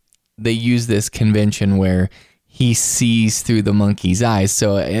 and they use this convention where he sees through the monkey's eyes.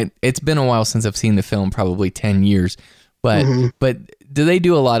 So it's been a while since I've seen the film, probably 10 years. But do they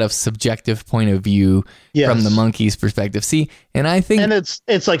do a lot of subjective point of view from the monkey's perspective? See, and I think, and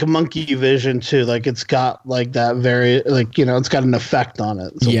it's like a monkey vision too. Like it's got like that very, like, you know, it's got an effect on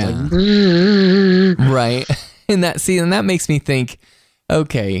it. So yeah, like, right. And that makes me think,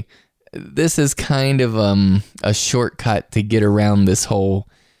 okay, this is kind of a shortcut to get around this whole,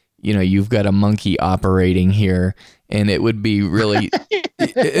 you know, you've got a monkey operating here, and it would be really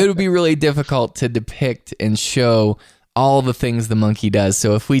it would be really difficult to depict and show all the things the monkey does.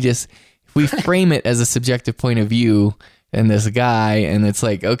 So if we frame it as a subjective point of view and this guy, and it's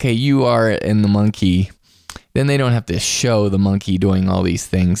like, okay, you are in the monkey, then they don't have to show the monkey doing all these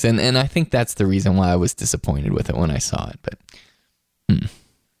things. And I think that's the reason why I was disappointed with it when I saw it. But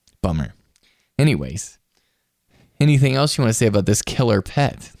bummer. Anyways, anything else you want to say about this killer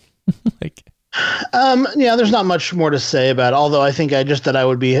pet? Yeah, there's not much more to say about it, although I think I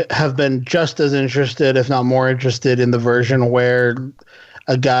would have been just as interested, if not more interested, in the version where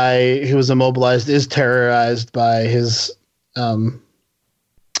a guy who was immobilized is terrorized by his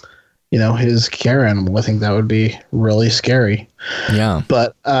his care animal. I think that would be really scary. Yeah.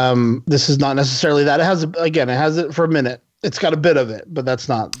 But this is not necessarily that. It has it for a minute. It's got a bit of it, but that's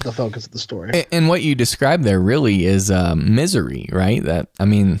not the focus of the story. And what you described there really is misery, right?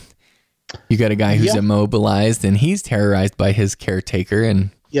 You got a guy who's immobilized, and he's terrorized by his caretaker, and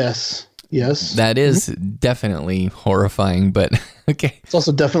yes, that is definitely horrifying. But okay, it's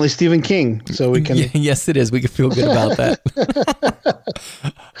also definitely Stephen King, so we can. Yes, it is. We can feel good about that.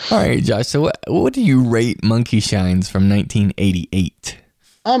 All right, Josh. So, what do you rate Monkey Shines from 1988?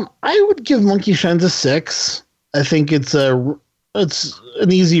 I would give Monkey Shines a 6. I think it's an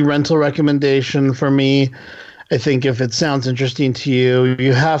easy rental recommendation for me. I think if it sounds interesting to you,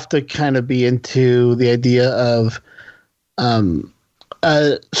 you have to kind of be into the idea of a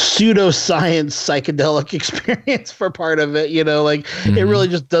pseudoscience psychedelic experience for part of it. You know, like it really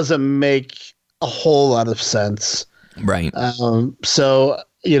just doesn't make a whole lot of sense. Right. So,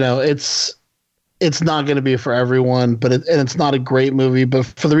 you know, it's not going to be for everyone, but it's not a great movie. But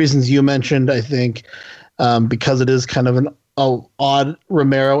for the reasons you mentioned, I think because it is kind of an odd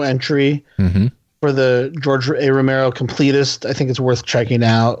Romero entry. Mm-hmm. For the George A. Romero completist, I think it's worth checking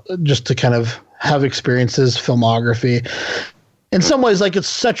out just to kind of have experiences filmography. In some ways, like, it's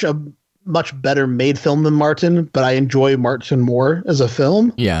such a much better made film than Martin, but I enjoy Martin more as a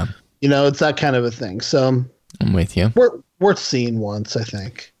film. Yeah. You know, it's that kind of a thing. So I'm with you. Worth seeing once, I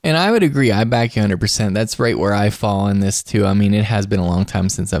think. And I would agree. I back you 100%. That's right where I fall in this too. I mean, it has been a long time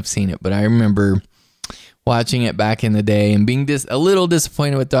since I've seen it, but I remember watching it back in the day and being a little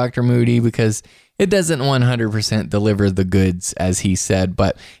disappointed with Dr. Moody because it doesn't 100% deliver the goods, as he said,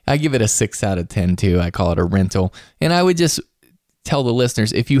 but I give it a 6 out of 10 too. I call it a rental. And I would just tell the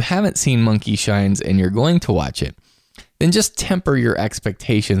listeners, if you haven't seen Monkey Shines and you're going to watch it, then just temper your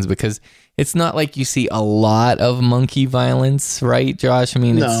expectations, because it's not like you see a lot of monkey violence, right, Josh? I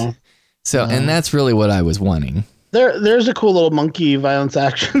mean, no. And that's really what I was wanting. There's a cool little monkey violence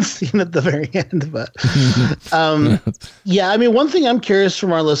action scene at the very end, but yeah, I mean, one thing I'm curious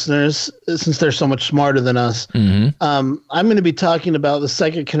from our listeners, since they're so much smarter than us, I'm going to be talking about the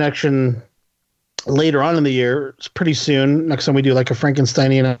Psychic Connection later on in the year. It's pretty soon. Next time we do like a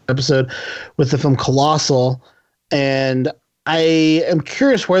Frankensteinian episode with the film Colossal, and I am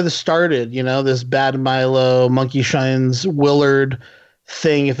curious where this started. You know, this Bad Milo, Monkey Shines, Willard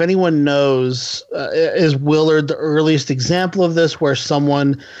thing. If anyone knows, is Willard the earliest example of this, where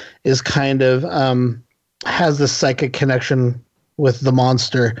someone is kind of has this psychic connection with the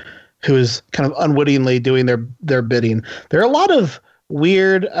monster who is kind of unwittingly doing their bidding? There are a lot of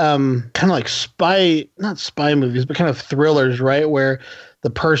weird kind of like not spy movies, but kind of thrillers, right, where the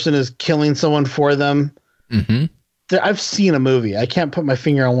person is killing someone for them. Mm-hmm. I've seen a movie. I can't put my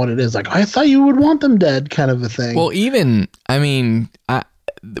finger on what it is. Like, I thought you would want them dead, kind of a thing. Well,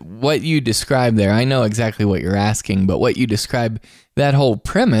 what you described there, I know exactly what you're asking, but what you describe, that whole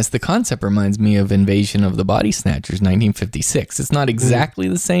premise, the concept reminds me of Invasion of the Body Snatchers, 1956. It's not exactly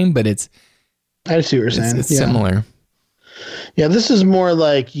the same, but it's... I see what you're saying. It's similar. Yeah, this is more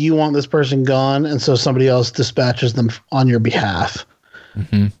like you want this person gone, and so somebody else dispatches them on your behalf.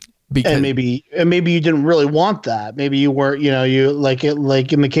 Mm-hmm. And maybe you didn't really want that. Maybe you weren't, you like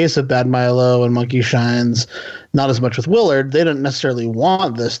in the case of Bad Milo and Monkey Shines, not as much with Willard. They didn't necessarily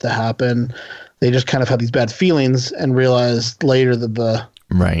want this to happen. they just kind of had these bad feelings and realized later that the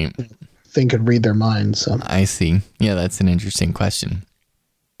thing could read their minds. So I see. Yeah, that's an interesting question.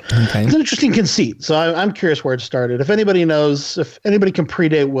 Okay. It's an interesting conceit. So I'm curious where it started. If anybody knows, if anybody can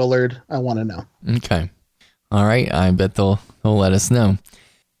predate Willard, I want to know. Okay. All right. I bet they'll let us know.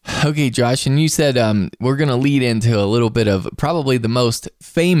 Okay, Josh, and you said we're going to lead into a little bit of probably the most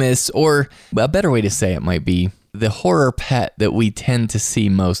famous, or a better way to say it might be the horror pet that we tend to see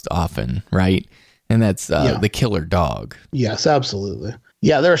most often, right? And that's the killer dog. Yes, absolutely.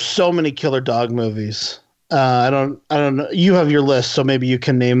 Yeah, there are so many killer dog movies. I don't know. You have your list, so maybe you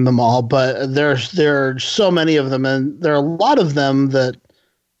can name them all. But there are so many of them, and there are a lot of them that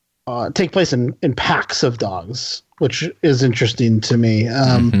take place in packs of dogs, which is interesting to me.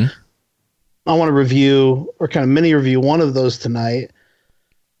 I want to review or kind of mini review one of those tonight,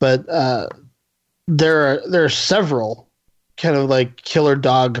 but there are several kind of like killer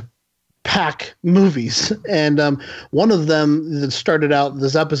dog pack movies, and one of them that started out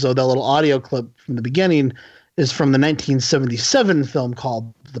this episode, that little audio clip from the beginning, is from the 1977 film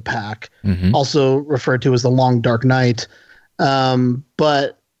called The Pack, also referred to as The Long Dark Night,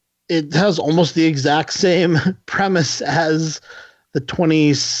 but it has almost the exact same premise as the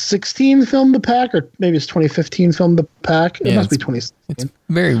 2016 film The Pack, or maybe it's 2015 film The Pack. It must be 2016. It's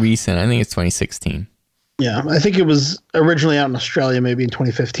very recent. I think it's 2016. Yeah, I think it was originally out in Australia, maybe in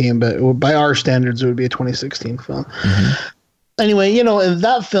 2015, but by our standards, it would be a 2016 film. Anyway, in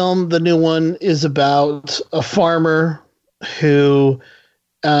that film, the new one is about a farmer who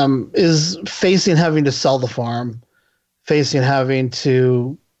is facing having to sell the farm, facing having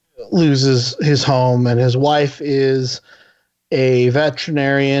to lose his home, and his wife is a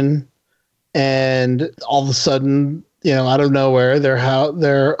veterinarian, and all of a sudden, out of nowhere,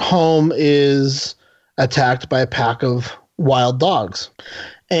 their home is attacked by a pack of wild dogs.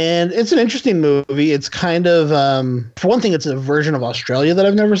 And it's an interesting movie. It's kind of, for one thing, it's a version of Australia that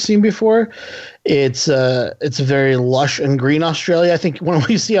I've never seen before. It's very lush and green Australia. I think when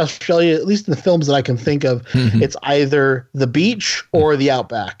we see Australia, at least in the films that I can think of, it's either the beach or the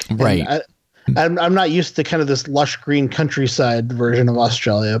outback. Right. I'm not used to kind of this lush green countryside version of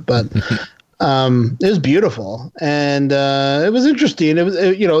Australia, but it was beautiful, and it was interesting.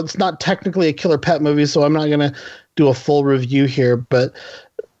 It's not technically a killer pet movie, so I'm not going to do a full review here. But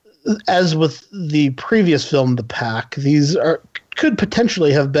as with the previous film, The Pack, these could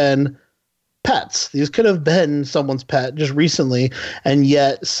potentially have been pets. These could have been someone's pet just recently, and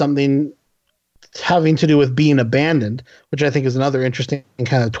yet something having to do with being abandoned, which I think is another interesting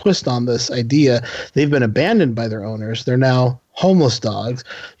kind of twist on this idea. They've been abandoned by their owners. They're now homeless dogs.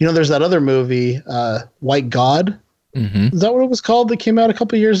 There's that other movie, White God. Is that what it was called? That came out a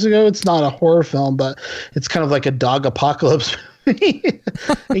couple of years ago. It's not a horror film, but it's kind of like a dog apocalypse movie.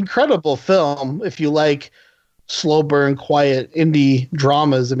 Incredible film. If you like slow burn, quiet indie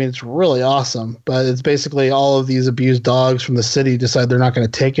dramas, I mean, it's really awesome. But it's basically all of these abused dogs from the city decide they're not going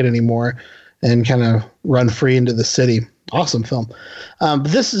to take it anymore and kind of run free into the city. Awesome film.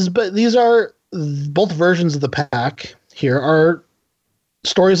 But these are both versions of The Pack. Here are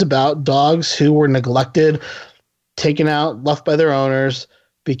stories about dogs who were neglected, taken out, left by their owners,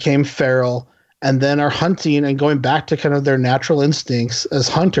 became feral, and then are hunting and going back to kind of their natural instincts as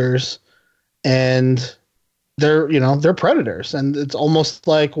hunters. And they're predators. And it's almost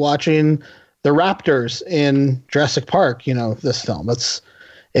like watching the raptors in Jurassic Park, this film.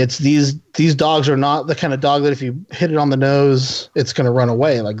 It's these dogs are not the kind of dog that if you hit it on the nose, it's going to run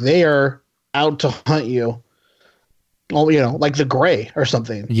away. Like, they are out to hunt you. Well, like the Gray or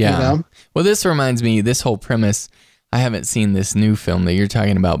something. Yeah. Well, this reminds me, this whole premise, I haven't seen this new film that you're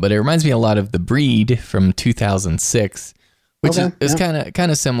talking about, but it reminds me a lot of The Breed from 2006, which is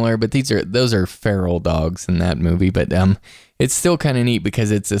kind of similar, but those are feral dogs in that movie. But it's still kind of neat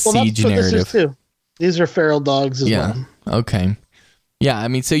because it's a siege narrative. This is too. These are feral dogs as well. Okay. Yeah, I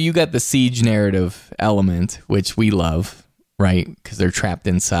mean, so you got the siege narrative element, which we love, right? Because they're trapped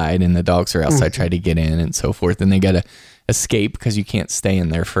inside and the dogs are outside trying to get in and so forth. And they got to escape because you can't stay in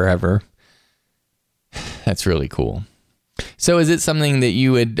there forever. That's really cool. So is it something that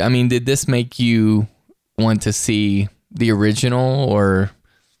you would, did this make you want to see the original or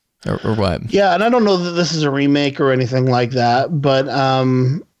what? Yeah, and I don't know that this is a remake or anything like that, but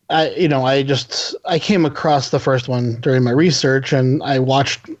I came across the first one during my research, and I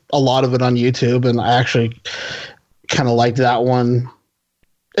watched a lot of it on YouTube, and I actually kind of liked that one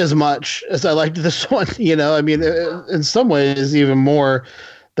as much as I liked this one. In some ways, even more.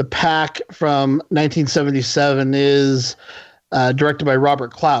 The Pack from 1977 is directed by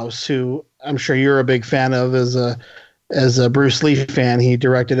Robert Clouse, who I'm sure you're a big fan of as a as a Bruce Lee fan, he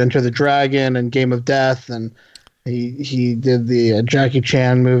directed Enter the Dragon and Game of Death, and he did the Jackie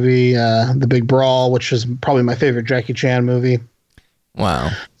Chan movie, The Big Brawl, which is probably my favorite Jackie Chan movie. Wow.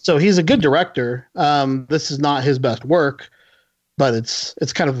 So he's a good director. This is not his best work, but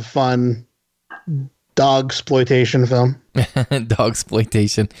it's kind of a fun dog exploitation film. Dog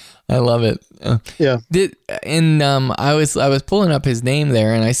exploitation. I love it. Yeah. I was pulling up his name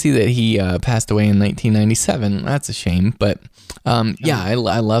there, and I see that he passed away in 1997. That's a shame, but I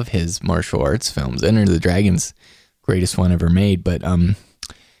love his martial arts films. Enter the Dragon's greatest one ever made. But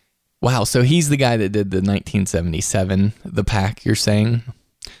wow, so he's the guy that did the 1977 The Pack. You're saying?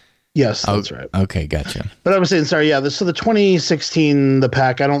 Yes, that's right. Okay, gotcha. But I was saying, sorry, yeah. So the 2016 The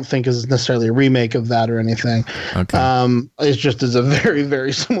Pack, I don't think is necessarily a remake of that or anything. Okay. It's just is a very,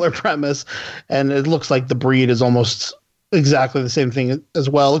 very similar premise, and it looks like The Breed is almost exactly the same thing as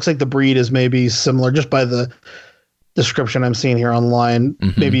well. It looks like The Breed is maybe similar just by the description I'm seeing here online,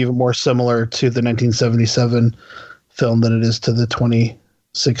 maybe even more similar to the 1977 film than it is to the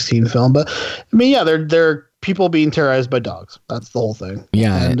 2016 film. But I mean, yeah, they're people being terrorized by dogs. That's the whole thing.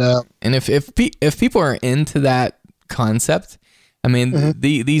 Yeah, and if people are into that concept, I mean,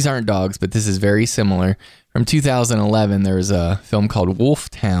 these aren't dogs, but this is very similar. From 2011, there was a film called Wolf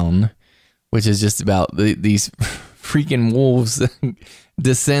Town, which is just about these freaking wolves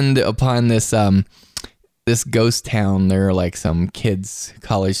descend upon this ghost town. There are like some kids,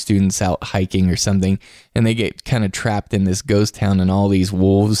 college students out hiking or something, and they get kind of trapped in this ghost town, and all these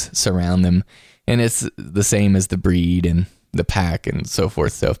wolves surround them. And it's the same as The Breed and The Pack and so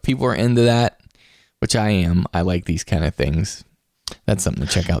forth. So if people are into that, which I am, I like these kind of things. That's something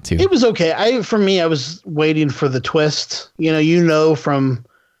to check out too. It was okay. For me, I was waiting for the twist. It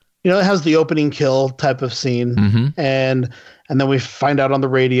has the opening kill type of scene, and then we find out on the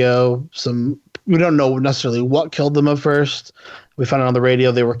radio we don't know necessarily what killed them at first. We found out on the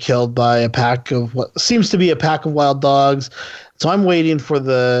radio they were killed by a pack of what seems to be a pack of wild dogs. So I'm waiting for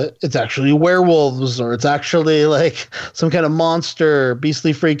it's actually werewolves, or it's actually like some kind of monster,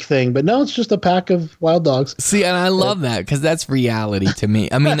 beastly freak thing. But no, it's just a pack of wild dogs. See, and I love that because that's reality to me.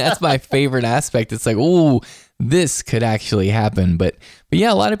 I mean, that's my favorite aspect. It's like, ooh, this could actually happen. But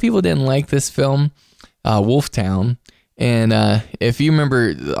yeah, a lot of people didn't like this film, Wolf Town. And if you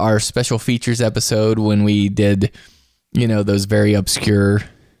remember our special features episode when we did, those very obscure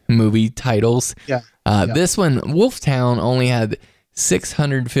movie titles. Yeah. This one, Wolftown, only had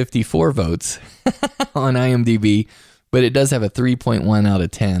 654 votes on IMDb, but it does have a 3.1 out of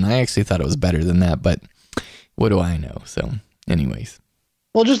 10. I actually thought it was better than that, but what do I know? So, anyways.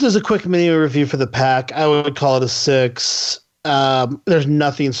 Well, just as a quick mini review for The Pack, I would call it a 6. There's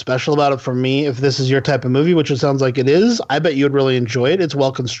nothing special about it for me. If this is your type of movie, which it sounds like it is, I bet you would really enjoy it. It's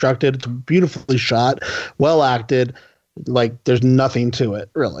well constructed. It's beautifully shot, well acted. Like there's nothing to it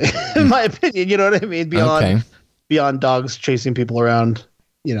really, in my opinion. You know what I mean? Beyond dogs chasing people around,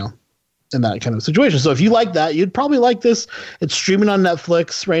 in that kind of situation. So if you like that, you'd probably like this. It's streaming on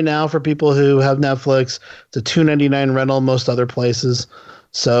Netflix right now for people who have Netflix. It's a $2.99 rental most other places.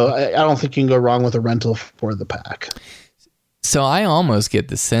 So I don't think you can go wrong with a rental for The Pack. So I almost get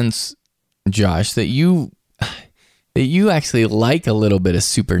the sense, Josh, that you actually like a little bit of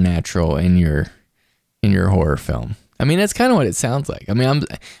supernatural in your horror film. I mean, that's kind of what it sounds like. I mean,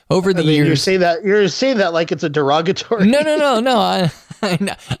 years. You're saying that like it's a derogatory. No.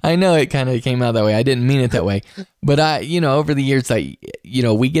 I know it kind of came out that way. I didn't mean it that way. But over the years,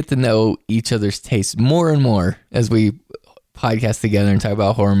 we get to know each other's tastes more and more as we podcast together and talk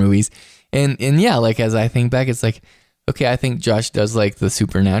about horror movies. And yeah, like as I think back, it's like, okay, I think Josh does like the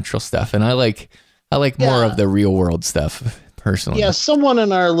supernatural stuff, and I like more of the real world stuff personally. Yeah, someone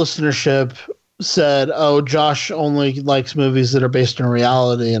in our listenership said, "Oh, Josh only likes movies that are based in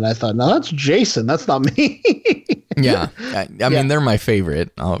reality," and I thought, "No, that's Jason. That's not me." Yeah, I mean, they're my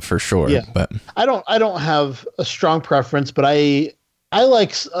favorite for sure. Yeah, but I don't have a strong preference, but I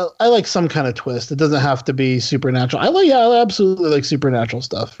like some kind of twist. It doesn't have to be supernatural. I absolutely like supernatural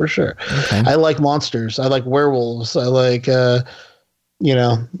stuff for sure. Okay. I like monsters. I like werewolves. I like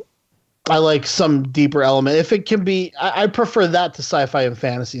I like some deeper element. If it can be, I prefer that to sci-fi and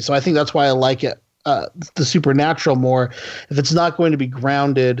fantasy. So I think that's why I like it, the supernatural more. If it's not going to be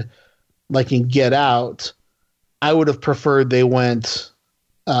grounded, like in Get Out, I would have preferred they went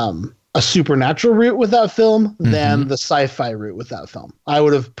a supernatural route with that film than the sci-fi route with that film. I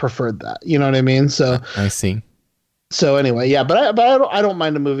would have preferred that. You know what I mean? So I see. So anyway, yeah, but I don't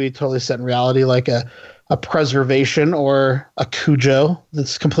mind a movie totally set in reality, like a Preservation or a Cujo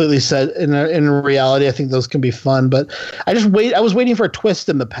that's completely set in reality. I think those can be fun, but I was waiting for a twist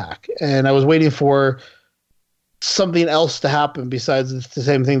in The Pack, and I was waiting for something else to happen besides it's the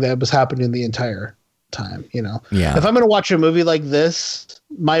same thing that was happening the entire time, you know? Yeah. If I'm going to watch a movie like this,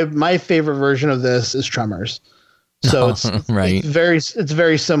 my favorite version of this is Tremors. So it's right. It's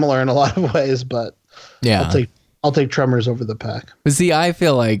very similar in a lot of ways, but yeah, I'll take Tremors over the pack. But see, I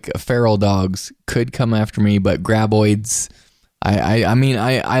feel like feral dogs could come after me, but graboids, I mean,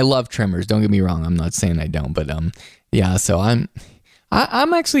 I love Tremors. Don't get me wrong. I'm not saying I don't, but yeah. So I'm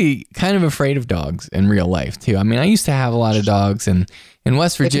actually kind of afraid of dogs in real life too. I mean, I used to have a lot of dogs, and in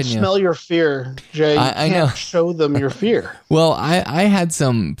West Virginia, they can smell your fear, Jay. I know. Show them your fear. Well, I had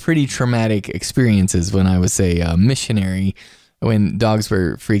some pretty traumatic experiences when I was a missionary, when dogs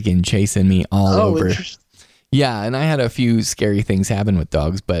were freaking chasing me all over. Yeah, and I had a few scary things happen with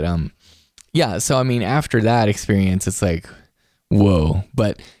dogs, but yeah. So I mean, after that experience, it's like, whoa.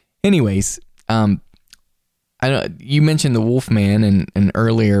 But anyways, I know you mentioned the Wolfman, and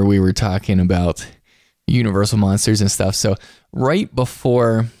earlier we were talking about Universal monsters and stuff. So right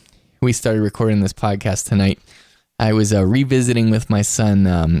before we started recording this podcast tonight, I was revisiting with my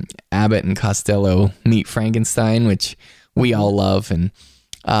son Abbott and Costello Meet Frankenstein, which we all love. And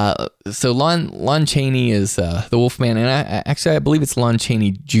so Lon Chaney is the Wolfman, and I believe it's Lon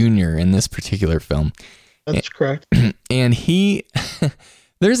Chaney Jr. in this particular film. That's correct. And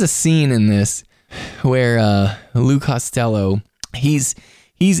there's a scene in this where Lou Costello, he's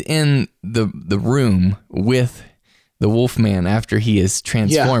in the room with the Wolfman after he is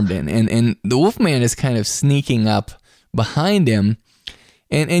transformed in, and the Wolfman is kind of sneaking up behind him,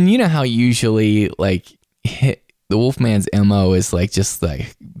 and you know how usually like the Wolfman's MO is like just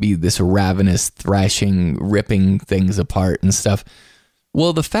like be this ravenous thrashing, ripping things apart and stuff.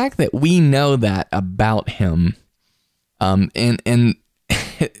 Well, the fact that we know that about him, and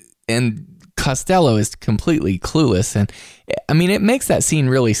Costello is completely clueless, and I mean it makes that scene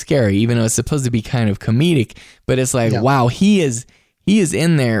really scary, even though it's supposed to be kind of comedic. But it's like, wow, he is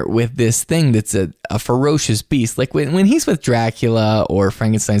in there with this thing that's a ferocious beast. Like when he's with Dracula or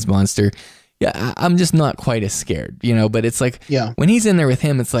Frankenstein's monster, yeah, I'm just not quite as scared, you know. But it's like, when he's in there with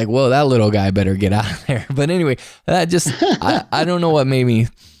him, it's like, whoa, that little guy better get out of there. But anyway, that just I don't know what made me.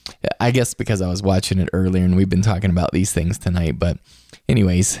 I guess because I was watching it earlier, and we've been talking about these things tonight. But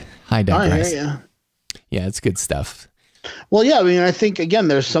anyways, I digress. Yeah, it's good stuff. Well, yeah, I mean, I think again,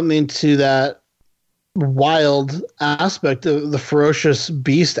 there's something to that wild aspect of the ferocious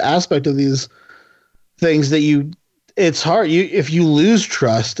beast aspect of these things that it's hard. If you lose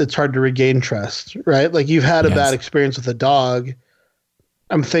trust, it's hard to regain trust, right? Like you've had a bad experience with a dog.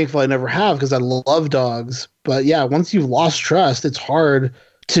 I'm thankful I never have because I love dogs. But yeah, once you've lost trust, it's hard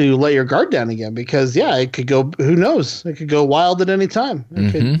to let your guard down again because it could go, who knows? It could go wild at any time.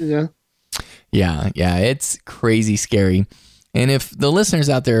 Yeah, it's crazy scary. And if the listeners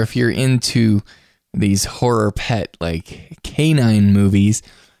out there, if you're into these horror pet like canine movies,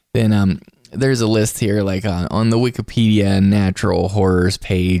 then there's a list here like on the Wikipedia Natural Horrors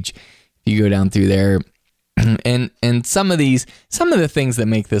page. If you go down through there, and some of the things that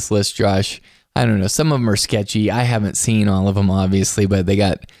make this list, Josh, I don't know, some of them are sketchy. I haven't seen all of them, obviously, but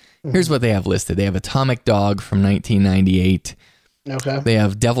here's what they have listed. They have Atomic Dog from 1998. Okay. They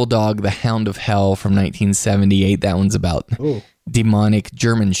have Devil Dog, the Hound of Hell from 1978. That one's about demonic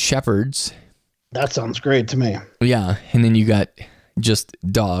German shepherds. That sounds great to me. Yeah. And then you got Just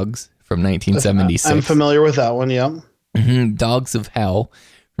Dogs from 1976. I'm familiar with that one, yeah. Mm-hmm. Dogs of Hell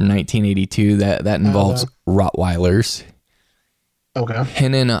from 1982. That involves Rottweilers. Okay.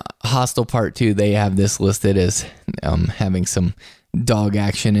 And then Hostel Part 2, they have this listed as having some dog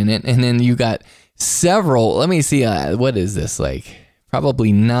action in it. And then you got several, let me see, what is this, like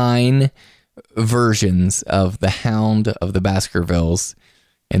probably 9 versions of the Hound of the Baskervilles.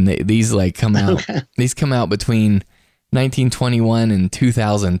 And these like come out, these come out between 1921 and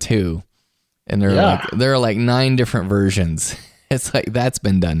 2002. And there are like 9 different versions. It's like, that's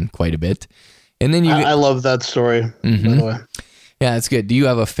been done quite a bit. And then I love that story, by the way. Yeah, it's good. Do you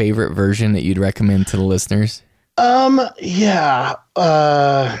have a favorite version that you'd recommend to the listeners? Yeah.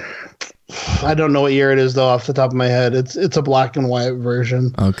 I don't know what year it is though, off the top of my head. It's a black and white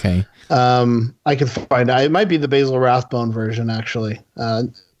version. Okay. I can find out. It might be the Basil Rathbone version, actually.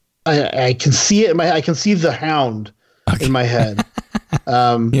 I can see it. I can see the Hound in my head.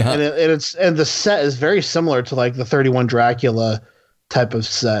 And the set is very similar to like the 31 Dracula type of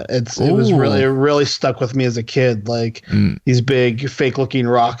set. It really stuck with me as a kid. Like these big fake looking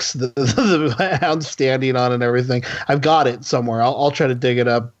rocks, the Hound's standing on and everything. I've got it somewhere. I'll try to dig it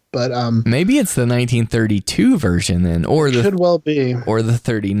up. But maybe it's the 1932 version then, or could well be, or the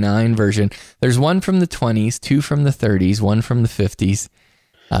 39 version. There's one from the 20s, 2 from the 30s, 1 from the 50s.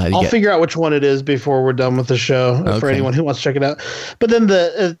 I'll figure out which one it is before we're done with the show for anyone who wants to check it out. But then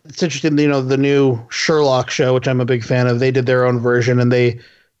it's interesting, the new Sherlock show, which I'm a big fan of, they did their own version and they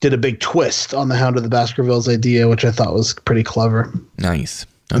did a big twist on the Hound of the Baskervilles idea, which I thought was pretty clever. Nice.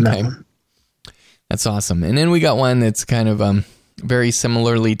 Okay. That's awesome. And then we got one that's kind of very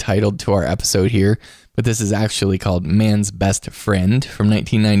similarly titled to our episode here, but this is actually called Man's Best Friend from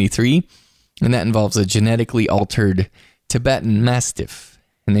 1993. And that involves a genetically altered Tibetan Mastiff.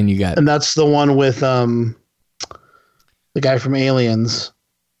 And then and that's the one with the guy from Aliens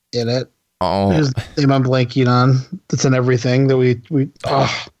in it. Oh, his name I'm blanking on. That's in everything that we.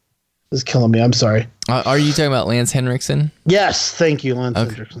 This is killing me. I'm sorry. Are you talking about Lance Henriksen? Yes, thank you, Lance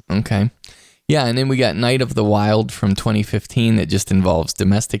Henriksen. Okay, yeah, and then we got Night of the Wild from 2015 that just involves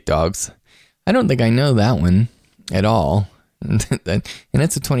domestic dogs. I don't think I know that one at all, and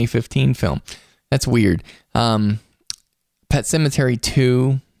it's a 2015 film. That's weird. Pet Sematary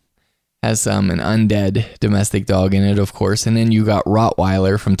 2 has an undead domestic dog in it, of course. And then you got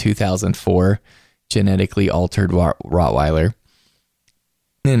Rottweiler from 2004, genetically altered Rottweiler.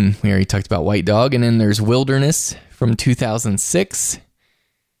 Then we already talked about White Dog. And then there's Wilderness from 2006.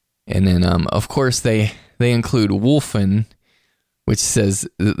 And then, of course, they include Wolfen, which says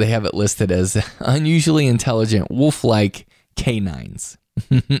they have it listed as unusually intelligent wolf-like canines.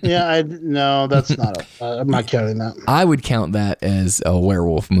 Yeah, no, that's not. I'm not counting that. I would count that as a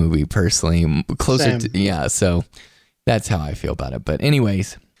werewolf movie personally, closer to so that's how I feel about it. But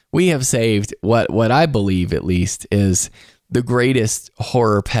anyways, we have saved what I believe at least is the greatest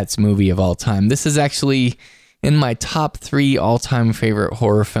horror pets movie of all time. This is actually in my top 3 all-time favorite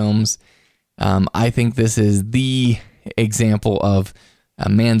horror films. I think this is the example of a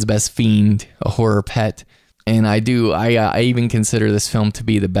man's best fiend, a horror pet. And I even consider this film to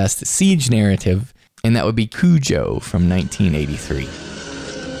be the best siege narrative, and that would be Cujo from 1983.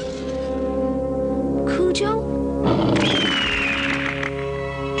 Cujo?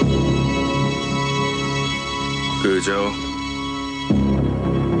 Cujo.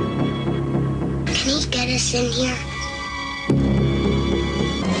 Can he get us in here?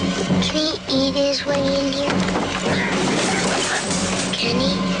 Can he eat his way in here? Can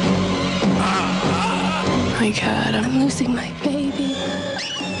he? My God, I'm losing my baby.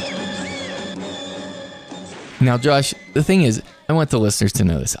 Now, Josh, the thing is, I want the listeners to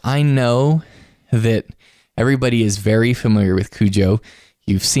know this. I know that everybody is very familiar with Cujo.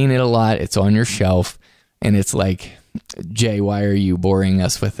 You've seen it a lot. It's on your shelf. And it's like, Jay, why are you boring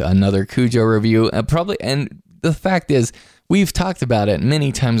us with another Cujo review? And the fact is, we've talked about it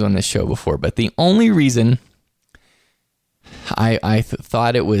many times on this show before. But the only reason I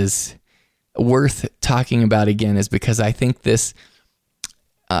thought it was worth talking about again is because I think this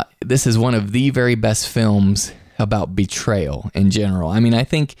is one of the very best films about betrayal in general. I mean, I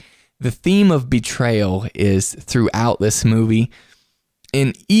think the theme of betrayal is throughout this movie,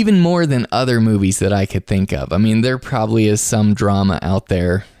 and even more than other movies that I could think of. I mean, there probably is some drama out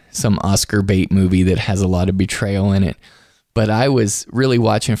there, some Oscar bait movie that has a lot of betrayal in it, but I was really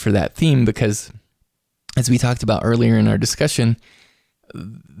watching for that theme because, as we talked about earlier in our discussion,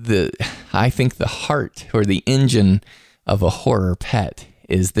 I think the heart or the engine of a horror pet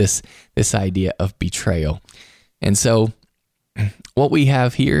is this idea of betrayal. And so what we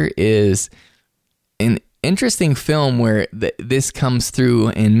have here is an interesting film where this comes through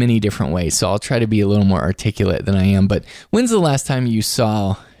in many different ways. So I'll try to be a little more articulate than I am. But when's the last time you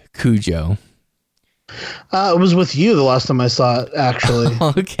saw Cujo? It was with you the last time I saw it, actually.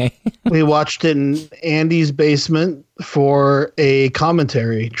 Okay. We watched it in Andy's basement for a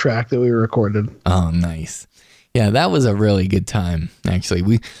commentary track that we recorded. Oh, nice. Yeah, that was a really good time,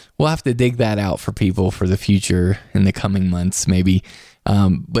 actually. We'll have to dig that out for people for the future in the coming months, maybe.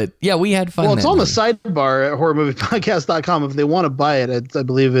 But yeah, we had fun. Well, it's on the sidebar at horrormoviepodcast.com. If they want to buy it, I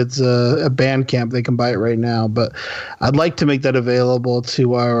believe it's a Bandcamp. They can buy it right now. But I'd like to make that available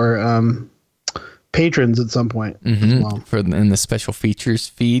to our patrons at some point as well. In the special features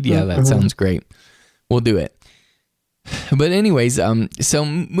feed. Yeah, that sounds great. We'll do it. But anyways, so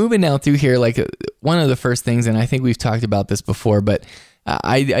moving now through here, like one of the first things, and I think we've talked about this before, but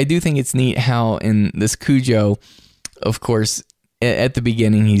I do think it's neat how in this Cujo, of course, at the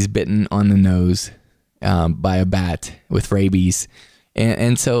beginning, he's bitten on the nose by a bat with rabies.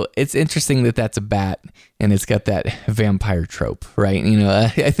 And so it's interesting that that's a bat and it's got that vampire trope, right? You know,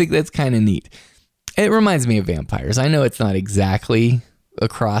 I think that's kind of neat. It reminds me of vampires. I know it's not exactly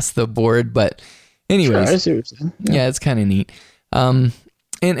across the board, but anyways, sure, I see what you're saying. Yeah, it's kind of neat. And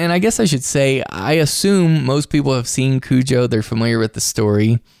I guess I should say, I assume most people have seen Cujo. They're familiar with the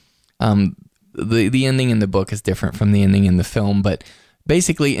story. The ending in the book is different from the ending in the film, but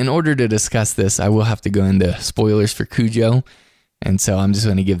basically, in order to discuss this, I will have to go into spoilers for Cujo. And so I'm just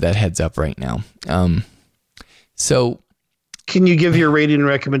going to give that heads up right now. So can you give your rating and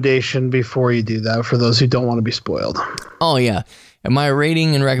recommendation before you do that for those who don't want to be spoiled? Oh, yeah. And my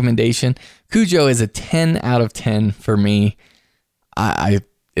rating and recommendation, Cujo is a 10 out of 10 for me. I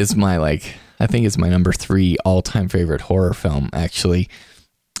think it's my number 3 all-time favorite horror film, actually.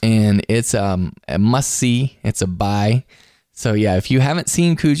 And it's a must-see. It's a buy. So, yeah, if you haven't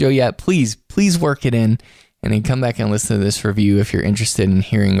seen Cujo yet, please work it in and then come back and listen to this review if you're interested in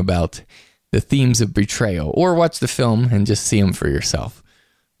hearing about the themes of betrayal, or watch the film and just see them for yourself.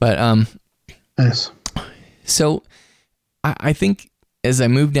 But nice. So I think as I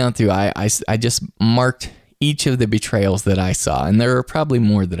moved down through, I just marked each of the betrayals that I saw, and there are probably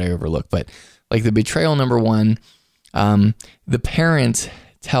more that I overlooked. But like the betrayal number 1, the parents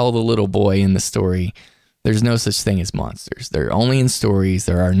tell the little boy in the story, "There's no such thing as monsters. They're only in stories.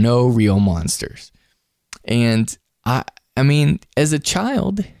 There are no real monsters." And I mean, as a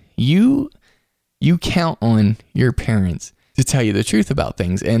child, you count on your parents to tell you the truth about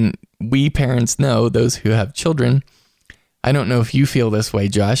things. And we parents know, those who have children, I don't know if you feel this way,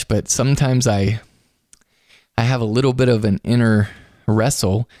 Josh, but sometimes I have a little bit of an inner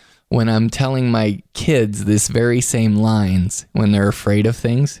wrestle when I'm telling my kids this very same lines when they're afraid of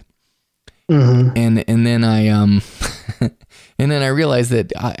things. Mm-hmm. And then I and then I realize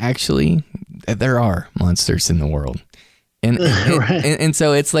that actually there are monsters in the world. And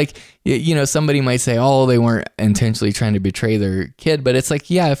so it's like, you know, somebody might say, oh, they weren't intentionally trying to betray their kid. But it's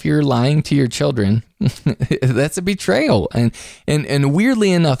like, yeah, if you're lying to your children, that's a betrayal. And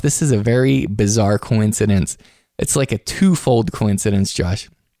weirdly enough, this is a very bizarre coincidence. It's like a twofold coincidence, Josh.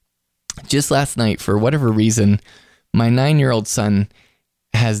 Just last night, for whatever reason, my 9-year-old son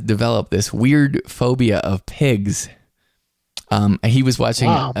has developed this weird phobia of pigs. He was watching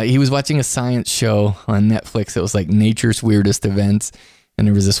a science show on Netflix. It was like Nature's Weirdest Events, and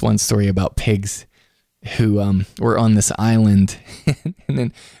there was this one story about pigs who were on this island, and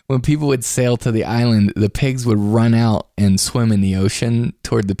then when people would sail to the island, the pigs would run out and swim in the ocean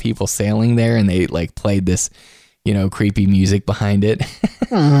toward the people sailing there, and they like played this, you know, creepy music behind it.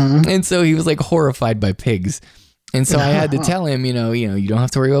 Mm-hmm. And so he was like horrified by pigs, and so I had to tell him, you know, you don't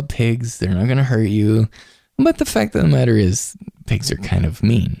have to worry about pigs; they're not going to hurt you. But the fact of the matter is, pigs are kind of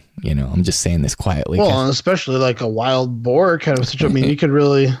mean. You know, I'm just saying this quietly. Well, and especially like a wild boar kind of situation. I mean, you could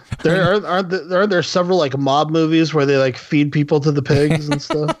really. Are there several like mob movies where they like feed people to the pigs and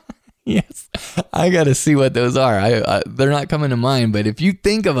stuff? Yes, I got to see what those are. They're not coming to mind, but if you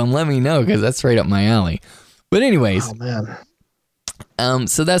think of them, let me know, because that's right up my alley. But anyways, oh man.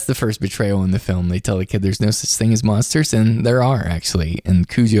 So that's the first betrayal in the film. They tell the kid there's no such thing as monsters, and there are actually, and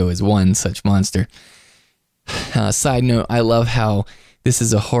Cujo is one such monster. Side note, I love how this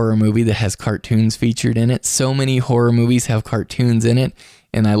is a horror movie that has cartoons featured in it. So many horror movies have cartoons in it,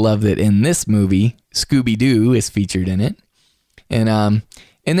 and I love that in this movie, Scooby-Doo is featured in it. And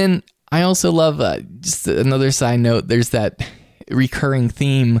then I also love, just another side note, there's that recurring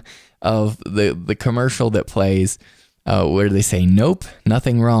theme of the commercial that plays where they say, "Nope,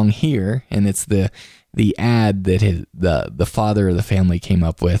 nothing wrong here," and it's the ad that the father of the family came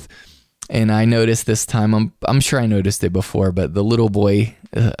up with. And I noticed this time, I'm sure I noticed it before, but the little boy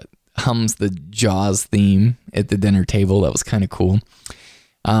hums the Jaws theme at the dinner table. That was kind of cool.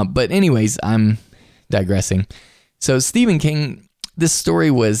 But anyways, I'm digressing. So Stephen King, this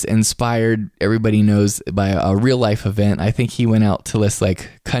story was inspired, everybody knows, by a real life event. I think he went out to this like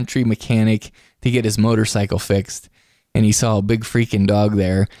country mechanic to get his motorcycle fixed, and he saw a big freaking dog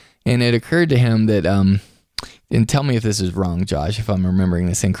there. And it occurred to him that, and tell me if this is wrong, Josh, if I'm remembering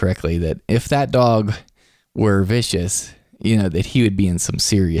this incorrectly, that if that dog were vicious, you know, that he would be in some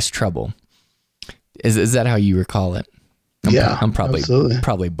serious trouble. Is that how you recall it? I'm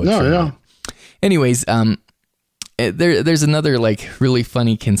probably butchering it. Anyways, there's another like really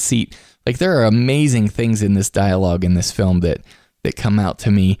funny conceit. Like there are amazing things in this dialogue in this film that come out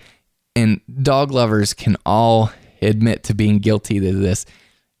to me, and dog lovers can all admit to being guilty of this.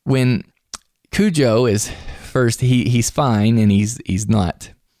 When Cujo is first, he's fine and he's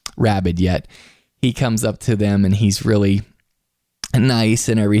not rabid yet. He comes up to them and he's really nice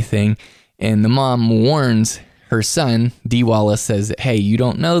and everything. And the mom warns her son, Dee Wallace, says, "Hey, you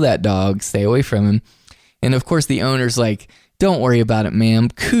don't know that dog. Stay away from him." And of course, the owner's like, "Don't worry about it, ma'am.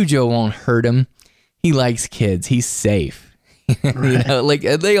 Cujo won't hurt him. He likes kids. He's safe." You know, like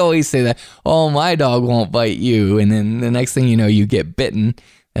they always say that. "Oh, my dog won't bite you," and then the next thing you know, you get bitten.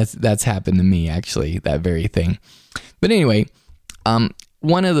 That's happened to me, actually, that very thing. But anyway,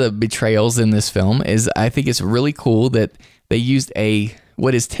 one of the betrayals in this film is, I think it's really cool that they used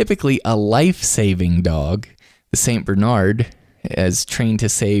what is typically a life-saving dog, the Saint Bernard, as trained to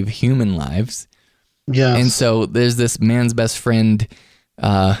save human lives. Yeah. And so there's this man's best friend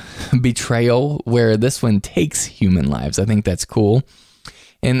betrayal where this one takes human lives. I think that's cool.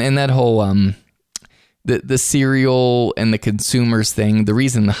 And that whole the cereal and the consumers thing, the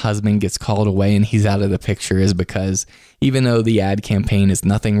reason the husband gets called away and he's out of the picture is because even though the ad campaign is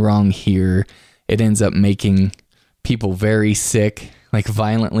nothing wrong here, it ends up making people very sick, like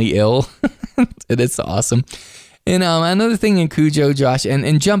violently ill. And it's awesome. And another thing in Cujo, Josh,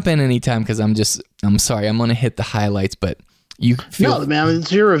 and jump in anytime because I'm sorry, I'm going to hit the highlights, but you feel... No, man,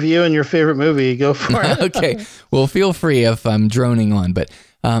 it's your review and your favorite movie. Go for it. Okay, well, feel free if I'm droning on. But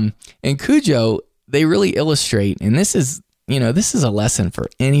in Cujo, they really illustrate, and this is a lesson for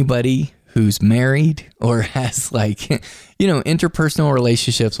anybody who's married or has interpersonal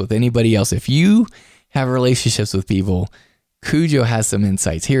relationships with anybody else. If you have relationships with people, Cujo has some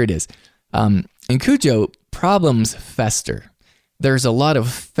insights. Here it is. In Cujo, problems fester. There's a lot of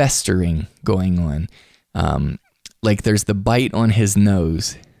festering going on. Like there's the bite on his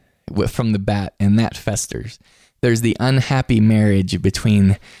nose from the bat, and that festers. There's the unhappy marriage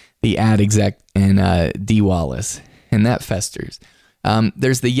between the ad exec and Dee Wallace, and that festers.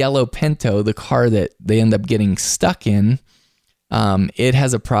 There's the yellow Pinto, the car that they end up getting stuck in. It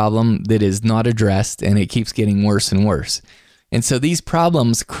has a problem that is not addressed, and it keeps getting worse and worse. And so these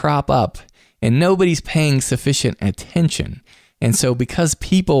problems crop up, and nobody's paying sufficient attention. And so because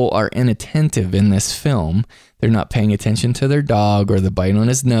people are inattentive in this film, they're not paying attention to their dog or the bite on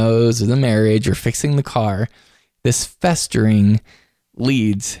his nose or the marriage or fixing the car, this festering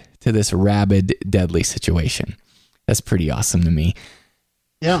leads to this rabid, deadly situation. That's pretty awesome to me.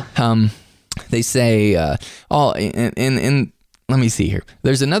 Yeah. They say, and let me see here.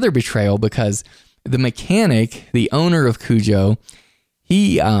 There's another betrayal because the mechanic, the owner of Cujo,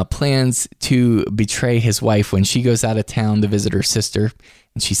 he plans to betray his wife when she goes out of town to visit her sister,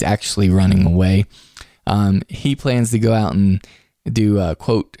 and she's actually running away. He plans to go out and do,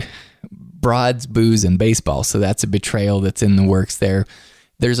 quote, broads, booze, and baseball. So that's a betrayal that's in the works there.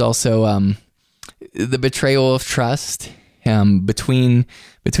 There's also the betrayal of trust between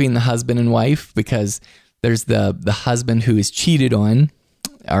the husband and wife, because there's the husband who is cheated on.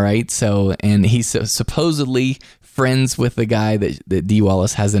 All right. So, and he's supposedly friends with the guy that Dee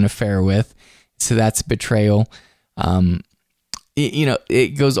Wallace has an affair with. So that's betrayal.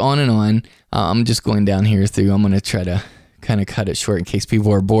 It goes on and on. I'm just going down here through. I'm going to try to kind of cut it short in case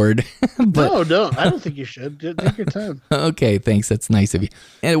people are bored. No, don't. I don't think you should. Take your time. Okay, thanks. That's nice of you.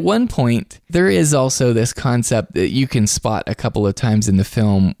 And at one point, there is also this concept that you can spot a couple of times in the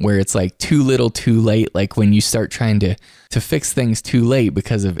film where it's like too little, too late. Like when you start trying to fix things too late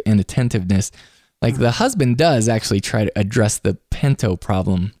because of inattentiveness. Like the husband does actually try to address the Pinto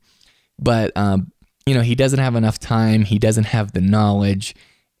problem, but he doesn't have enough time. He doesn't have the knowledge,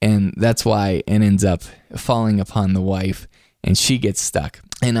 and that's why it ends up falling upon the wife, and she gets stuck.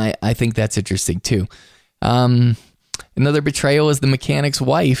 And I think that's interesting too. Another betrayal is the mechanic's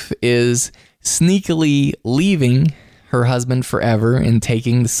wife is sneakily leaving her husband forever and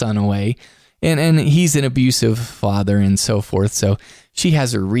taking the son away, and he's an abusive father and so forth. So she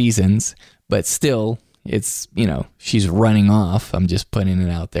has her reasons. But still, it's, she's running off. I'm just putting it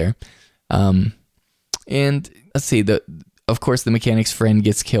out there. And let's see, of course, the mechanic's friend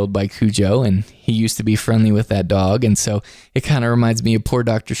gets killed by Cujo, and he used to be friendly with that dog. And so it kind of reminds me of poor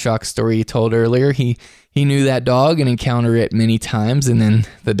Dr. Shock's story he told earlier. He knew that dog and encountered it many times, and then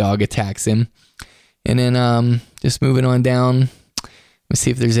the dog attacks him. And then just moving on down, let's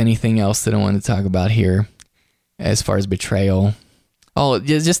see if there's anything else that I want to talk about here as far as betrayal. Oh,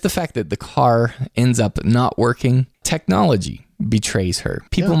 just the fact that the car ends up not working. Technology betrays her.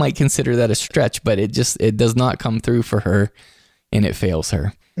 People might consider that a stretch, but it does not come through for her, and it fails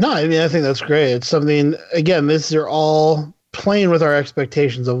her. No, I mean, I think that's great. It's something, again, they're all playing with our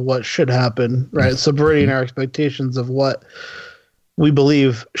expectations of what should happen, right? Subverting our expectations of what we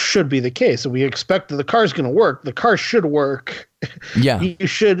believe should be the case. And we expect that the car's going to work. The car should work. Yeah. You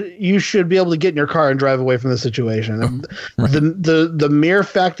should be able to get in your car and drive away from the situation. And Right. the mere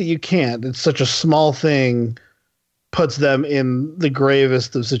fact that you can't, it's such a small thing, puts them in the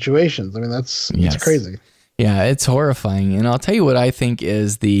gravest of situations. I mean, that's crazy. Yeah, it's horrifying. And I'll tell you what I think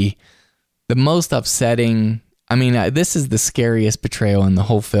is the most upsetting. I mean, this is the scariest betrayal in the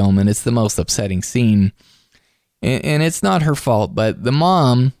whole film, and it's the most upsetting scene. And it's not her fault, but the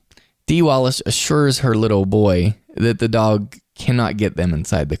mom, Dee Wallace, assures her little boy that the dog cannot get them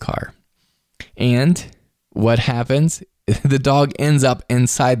inside the car. And what happens? the dog ends up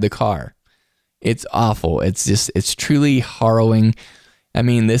inside the car. It's awful. It's truly harrowing. I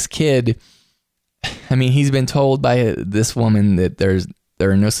mean, this kid, he's been told by this woman that there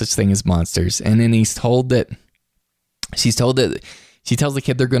are no such thing as monsters. And then she tells the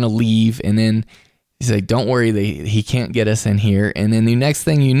kid they're going to leave. And then he's like, don't worry, he can't get us in here. And then the next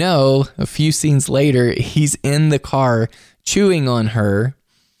thing you know, a few scenes later, he's in the car chewing on her.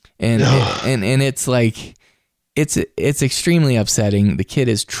 And it's like, it's extremely upsetting. The kid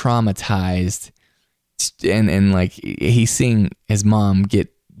is traumatized, and like he's seeing his mom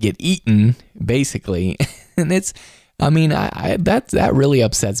get eaten basically. And that really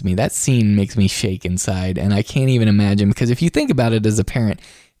upsets me. That scene makes me shake inside, and I can't even imagine, because if you think about it as a parent,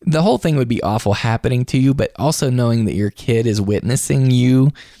 the whole thing would be awful happening to you, but also knowing that your kid is witnessing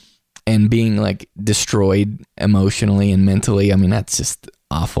you and being like destroyed emotionally and mentally. I mean, that's just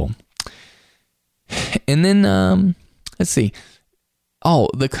awful. And then, let's see. Oh,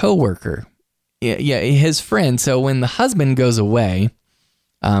 the coworker. Yeah, his friend. So when the husband goes away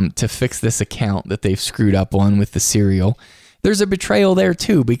to fix this account that they've screwed up on with the cereal, there's a betrayal there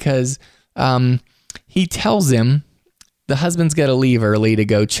too, because he tells him the husband's got to leave early to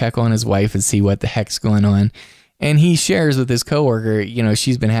go check on his wife and see what the heck's going on. And he shares with his coworker,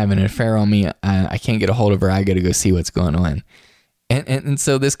 she's been having an affair on me. I can't get a hold of her. I got to go see what's going on. And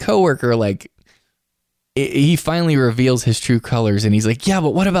so this coworker, like, he finally reveals his true colors, and he's like, yeah, but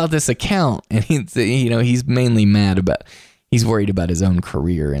what about this account? And he's mainly he's worried about his own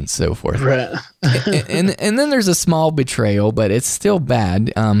career and so forth. Right. and then there's a small betrayal, but it's still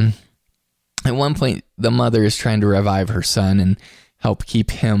bad. At one point, the mother is trying to revive her son and help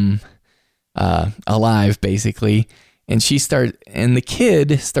keep him alive, basically. And the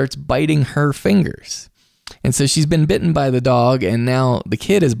kid starts biting her fingers. And so she's been bitten by the dog, and now the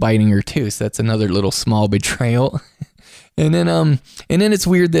kid is biting her too. So that's another little small betrayal. And then it's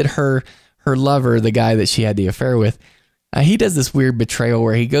weird that her lover, the guy that she had the affair with, he does this weird betrayal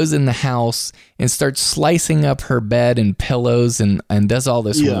where he goes in the house and starts slicing up her bed and pillows and does all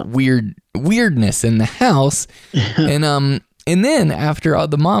this weirdness in the house. And then after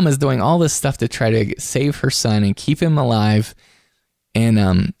the mom is doing all this stuff to try to save her son and keep him alive,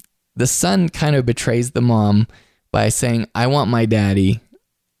 and the son kind of betrays the mom by saying, I want my daddy.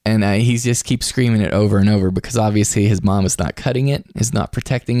 And he just keeps screaming it over and over, because obviously his mom is not cutting it, is not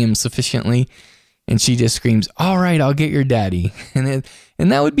protecting him sufficiently. And she just screams, all right, I'll get your daddy. And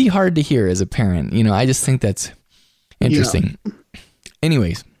that would be hard to hear as a parent. I just think that's interesting. Yeah.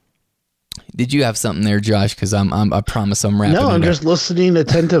 Anyways, did you have something there, Josh? Because I promise I'm wrapping it up. No, I'm just listening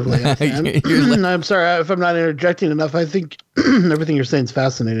attentively. I'm sorry if I'm not interjecting enough. I think everything you're saying is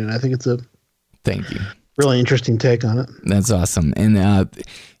fascinating. I think it's a thank you, really interesting take on it. That's awesome. And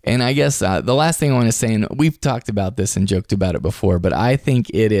I guess the last thing I want to say, and we've talked about this and joked about it before, but I think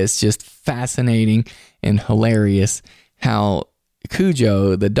it is just fascinating and hilarious how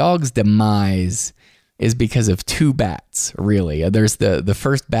Cujo, the dog's demise, is because of two bats, really. There's the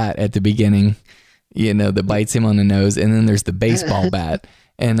first bat at the beginning, that bites him on the nose, and then there's the baseball bat.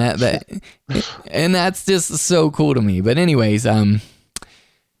 And that's just so cool to me. But anyways,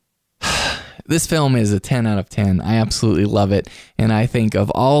 this film is a 10 out of 10. I absolutely love it. And I think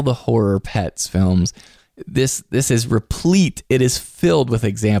of all the horror pets films, this is replete. It is filled with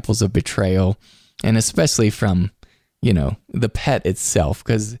examples of betrayal, and especially from, the pet itself,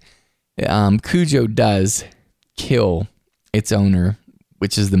 because Cujo does kill its owner,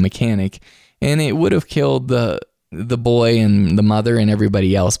 which is the mechanic, and it would have killed the boy and the mother and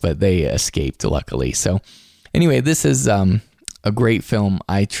everybody else, but they escaped, luckily. So anyway, this is a great film.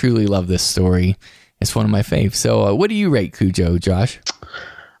 I truly love this story. It's one of my faves. So what do you rate Cujo, Josh?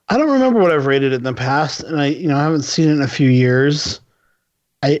 I don't remember what I've rated it in the past, and I haven't seen it in a few years.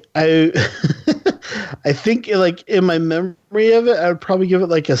 I I think, like, in my memory of it, I would probably give it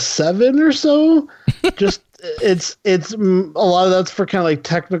like a 7 or so. Just it's a lot of that's for kind of like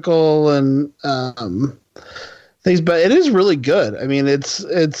technical and things, but it is really good. I mean, it's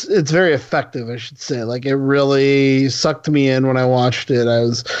very effective, I should say. Like, it really sucked me in when I watched it. I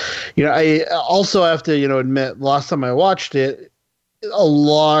was, I also have to, admit, last time I watched it, a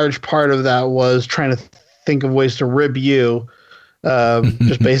large part of that was trying to think of ways to rib you,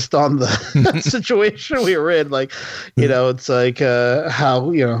 just based on the situation we were in. Like, it's like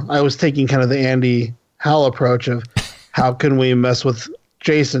how, I was taking kind of the Andy Howell approach of how can we mess with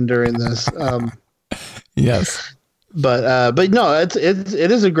Jason during this. Yes. But no, it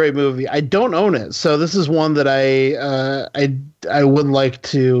is a great movie. I don't own it, so this is one that I would like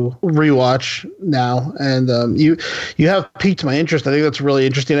to rewatch now. And you have piqued my interest. I think that's really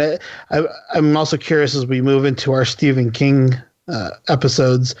interesting. I'm also curious as we move into our Stephen King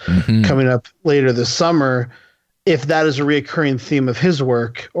episodes coming up later this summer, if that is a reoccurring theme of his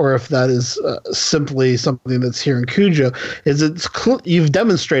work, or if that is simply something that's here in Cujo. You've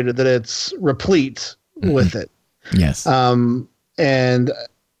demonstrated that it's replete with it. Yes. And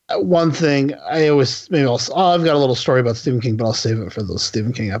one thing I've got a little story about Stephen King, but I'll save it for those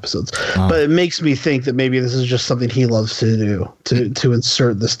Stephen King episodes. But it makes me think that maybe this is just something he loves to do, to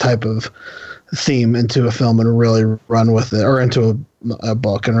insert this type of theme into a film and really run with it, or into a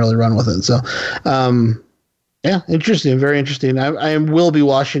book and really run with it. So, yeah, interesting. Very interesting. I will be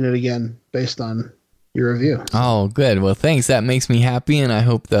watching it again based on your review. Oh, good. Well, thanks. That makes me happy, and I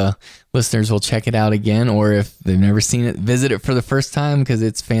hope the listeners will check it out again, or if they've never seen it, visit it for the first time, because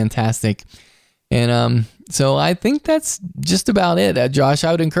it's fantastic. And so I think that's just about it. Josh,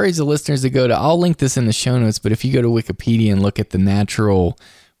 I would encourage the listeners to I'll link this in the show notes, but if you go to Wikipedia and look at the natural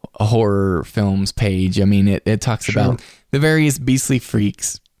horror films page, I mean, it talks about the various beastly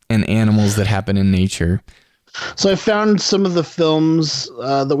freaks and animals that happen in nature. So I found some of the films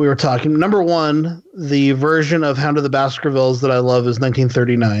that we were talking. Number one, the version of Hound of the Baskervilles that I love is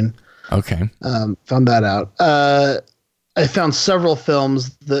 1939. Okay. Found that out. I found several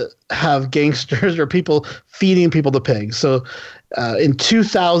films that have gangsters or people feeding people to pigs. So in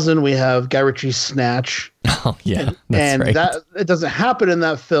 2000, we have Guy Ritchie's Snatch. Oh, yeah. And right. that it doesn't happen in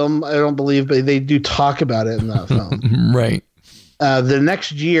that film, I don't believe, but they do talk about it in that film. Right. The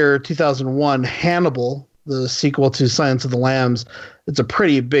next year, 2001, Hannibal, the sequel to Silence of the Lambs, it's a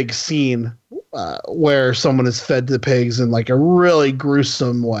pretty big scene where someone is fed to the pigs in like a really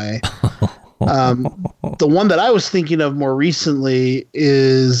gruesome way. The one that I was thinking of more recently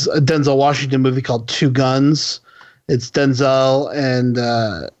is a Denzel Washington movie called Two Guns. It's Denzel and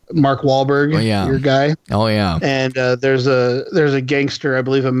Mark Wahlberg, your guy. Oh yeah. And there's a gangster, I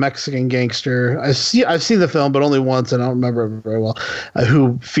believe a Mexican gangster. I've seen the film, but only once, and I don't remember it very well.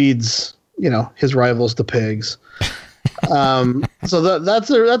 Who feeds his rivals to pigs. So that's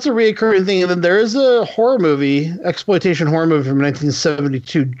a reoccurring thing. And then there is a horror movie, exploitation horror movie from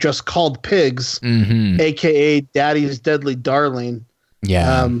 1972, just called Pigs, aka Daddy's Deadly Darling.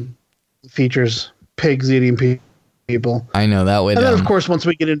 Yeah. Features pigs eating people. I know that would. And then of course, once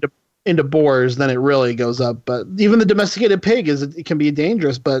we get into boars, then it really goes up. But even the domesticated pig it can be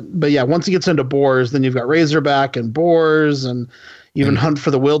dangerous. But yeah, once it gets into boars, then you've got razorback and boars and even Hunt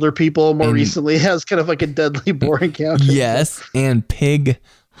for the Wilder People more recently has kind of like a deadly boar encounter. Yes, and Pig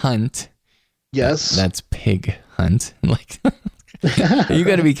Hunt. Yes. That's Pig Hunt. Like, you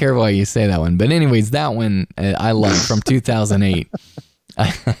got to be careful how you say that one. But anyways, that one I love from 2008.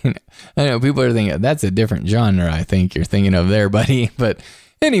 I know people are thinking that's a different genre. I think you're thinking of there, buddy. But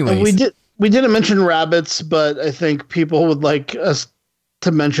anyways, we didn't mention rabbits, but I think people would like us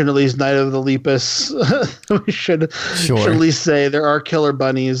to mention at least Night of the Lepus. We should at least say there are killer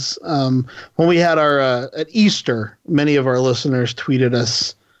bunnies. When we had our at Easter, many of our listeners tweeted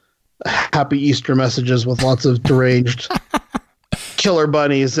us happy Easter messages with lots of deranged killer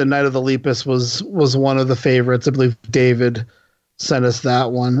bunnies, and Night of the Lepus was one of the favorites. I believe David sent us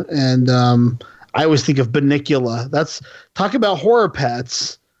that one. And I always think of Bunnicula. Talk about horror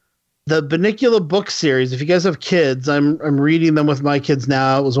pets. The Bunnicula book series, if you guys have kids, I'm reading them with my kids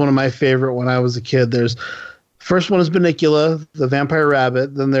now. It was one of my favorite when I was a kid. First one is Bunnicula, the vampire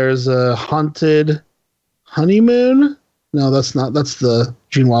rabbit. Then there's a Haunted Honeymoon. No, that's not. That's the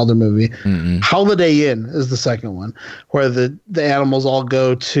Gene Wilder movie. Holiday Inn is the second one, where the animals all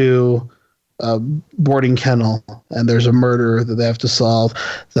go to a boarding kennel and there's a murder that they have to solve.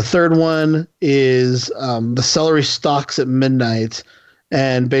 The third one is The Celery Stalks at Midnight.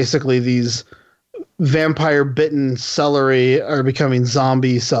 And basically these vampire-bitten celery are becoming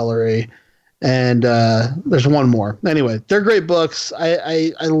zombie celery. And there's one more. Anyway, they're great books.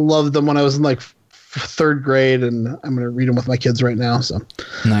 I loved them when I was in like third grade, and I'm going to read them with my kids right now. So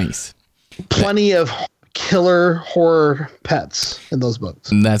nice. Plenty of killer horror pets in those books.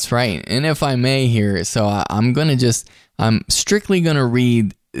 That's right. And if I may here, so I'm strictly going to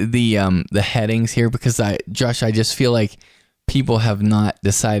read the headings here because Josh, I just feel like people have not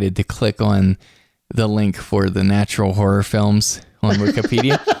decided to click on the link for the natural horror films on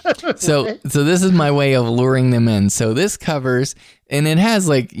Wikipedia. So this is my way of luring them in. So this covers, and it has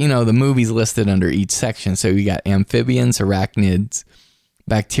the movies listed under each section. So you got amphibians, arachnids,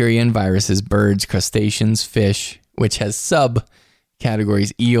 bacteria and viruses, birds, crustaceans, fish, which has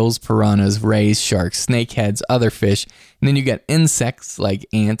categories: eels, piranhas, rays, sharks, snakeheads, other fish. And then you got insects like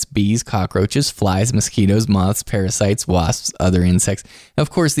ants, bees, cockroaches, flies, mosquitoes, moths, parasites, wasps, other insects. Of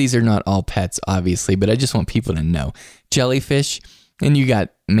course, these are not all pets, obviously, but I just want people to know. Jellyfish. And you got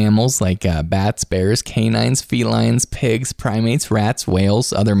mammals like bats, bears, canines, felines, pigs, primates, rats,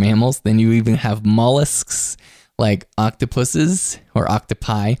 whales, other mammals. Then you even have mollusks like octopuses or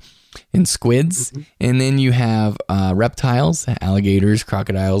octopi and squids. And then you have reptiles, alligators,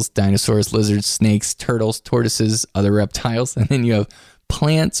 crocodiles, dinosaurs, lizards, snakes, turtles, tortoises, other reptiles. And then you have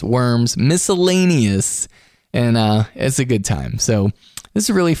plants, worms, miscellaneous. And it's a good time. So this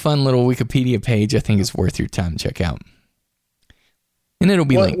is a really fun little Wikipedia page. I think it's worth your time to check out. And it'll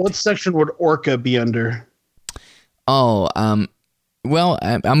be linked. What section would orca be under? Oh, well,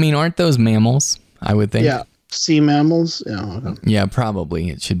 I mean, aren't those mammals? I would think. Yeah, sea mammals. Yeah, okay. Yeah,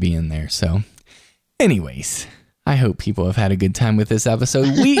 probably it should be in there. So, anyways, I hope people have had a good time with this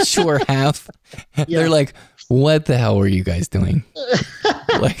episode. We sure have. Yeah. They're like, "What the hell were you guys doing?"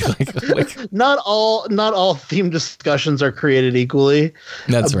 like, not all theme discussions are created equally.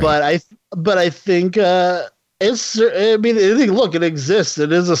 That's right. But I think. Look, it exists.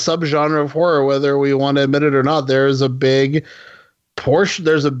 It is a subgenre of horror, whether we want to admit it or not. There's a big portion.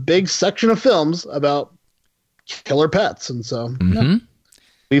 There's a big section of films about killer pets, and so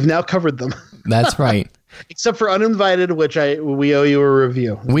we've now covered them. That's right. Except for Uninvited, which we owe you a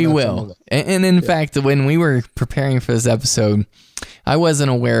review. We will. And in fact, when we were preparing for this episode, I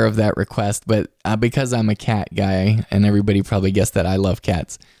wasn't aware of that request, but because I'm a cat guy, and everybody probably guessed that I love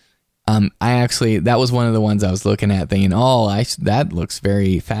cats. That was one of the ones I was looking at thinking, that looks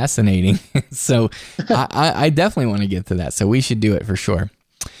very fascinating. So I definitely want to get to that. So we should do it for sure.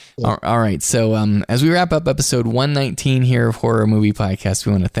 Yeah. All right. So as we wrap up episode 119 here of Horror Movie Podcast,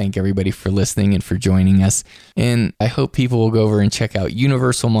 we want to thank everybody for listening and for joining us. And I hope people will go over and check out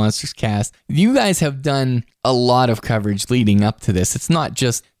Universal Monsters Cast. You guys have done a lot of coverage leading up to this. It's not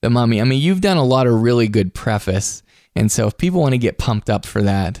just The Mummy. I mean, you've done a lot of really good preface. And so if people want to get pumped up for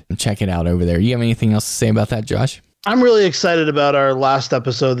that, check it out over there. You have anything else to say about that, Josh? I'm really excited about our last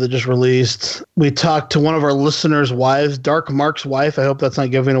episode that just released. We talked to one of our listeners' wives, Dark Mark's wife. I hope that's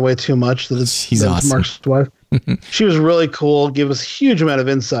not giving away too much. She's awesome. Mark's wife. She was really cool, gave us a huge amount of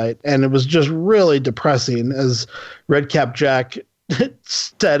insight, and it was just really depressing as Redcap Jack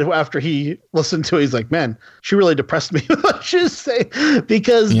said after he listened to it. He's like, man, she really depressed me. She was saying,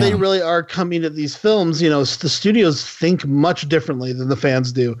 because they really are coming at these films. The studios think much differently than the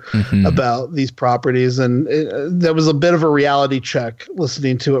fans do about these properties, and there was a bit of a reality check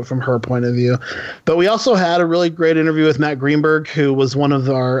listening to it from her point of view. But we also had a really great interview with Matt Greenberg, who was one of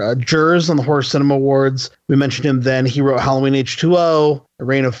our jurors on the Horror Cinema Awards. We mentioned him then. He wrote Halloween H2O, A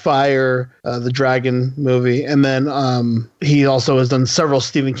Reign of Fire, the Dragon movie. And then he also has done several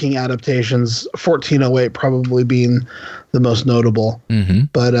Stephen King adaptations, 1408 probably being the most notable.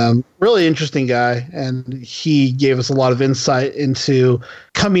 But really interesting guy. And he gave us a lot of insight into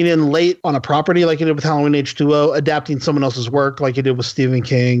coming in late on a property like he did with Halloween H2O, adapting someone else's work like he did with Stephen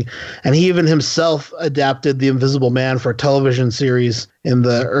King. And he even himself adapted The Invisible Man for a television series in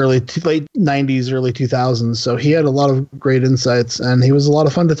the late 90s, early 2000s. So he had a lot of great insights, and he was a lot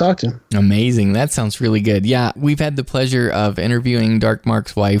of fun to talk to. Amazing. That sounds really good. Yeah, we've had the pleasure of interviewing Dark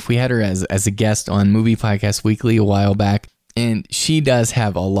Mark's wife. We had her as a guest on Movie Podcast Weekly a while back, and she does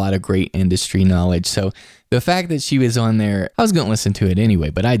have a lot of great industry knowledge. So the fact that she was on there, I was going to listen to it anyway,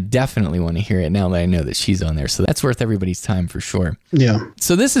 but I definitely want to hear it now that I know that she's on there. So that's worth everybody's time for sure. Yeah.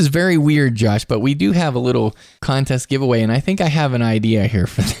 So this is very weird, Josh, but we do have a little contest giveaway, and I think I have an idea here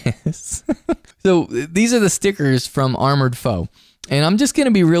for this. So these are the stickers from Armored Foe, and I'm just going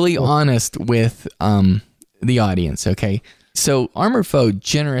to be really honest with the audience, okay? So Armored Foe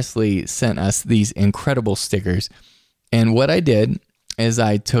generously sent us these incredible stickers, and what I did is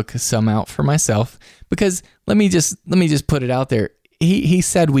I took some out for myself, because let me just put it out there. He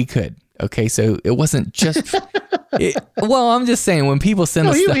said we could. Okay, so it wasn't just. Well, I'm just saying, when people send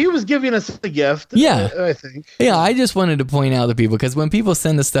us stuff, he was giving us a gift. Yeah, I think. Yeah, I just wanted to point out to people, because when people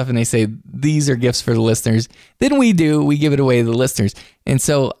send us stuff and they say these are gifts for the listeners, then we give it away to the listeners. And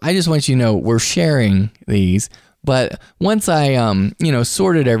so I just want you to know we're sharing these. But once I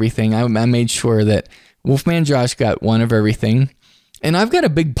sorted everything, I made sure that Wolfman Josh got one of everything. And I've got a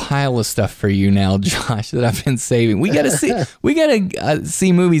big pile of stuff for you now, Josh, that I've been saving. We gotta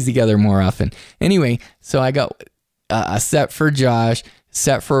see movies together more often. Anyway, so I got a set for Josh,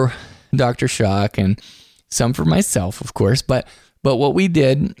 set for Dr. Shock, and some for myself, of course. But what we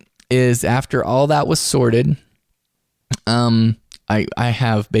did is, after all that was sorted, I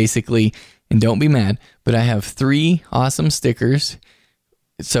have basically, and don't be mad, but I have 3 awesome stickers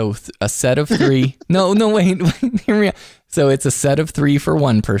So a set of 3. No, wait. Hear me out. So it's a set of 3 for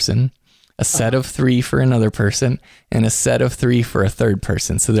one person, a set of 3 for another person, and a set of 3 for a third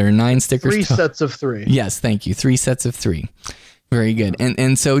person. So there are 9 stickers. 3 sets of 3. Yes, thank you. 3 sets of 3. Very good.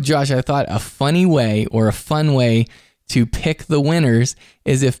 And so, Josh, I thought a funny way or a fun way to pick the winners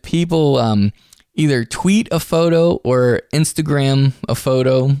is if people either tweet a photo or Instagram a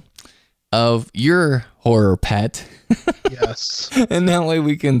photo of your horror pet. Yes. And that way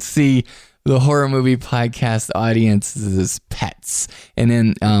we can see the Horror Movie Podcast audience's pets. And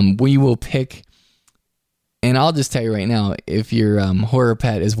then we will pick, and I'll just tell you right now, if your horror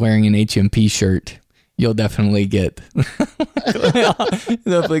pet is wearing an HMP shirt, you'll definitely get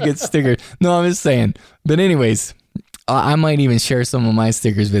stickers. No, I'm just saying. But anyways, I might even share some of my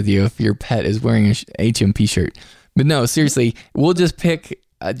stickers with you if your pet is wearing an HMP shirt. But no, seriously, we'll just pick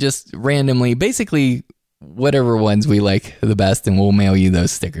just randomly, basically whatever ones we like the best, and we'll mail you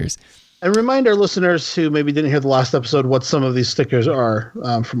those stickers. And remind our listeners who maybe didn't hear the last episode what some of these stickers are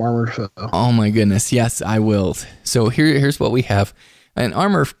from Armored Foe. Oh my goodness, yes, I will. So here's what we have. And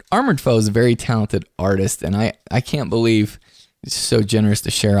Armored Foe is a very talented artist, and I can't believe he's so generous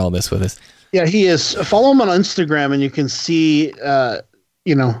to share all this with us. Yeah, he is. Follow him on Instagram, and you can see, the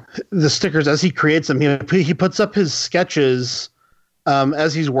stickers as he creates them. He puts up his sketches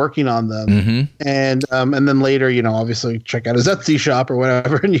as he's working on them, and then later, obviously check out his Etsy shop or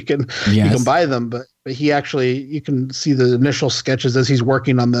whatever, and you can buy them. But he actually, you can see the initial sketches as he's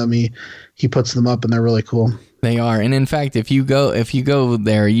working on them. He puts them up, and they're really cool. They are. And in fact, if you go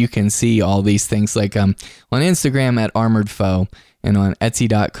there, you can see all these things like on Instagram at Armored Foe and on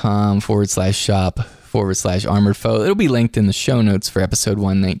Etsy.com/shop/Armored Foe. It'll be linked in the show notes for episode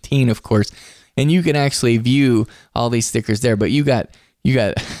 119, of course. And you can actually view all these stickers there. But you got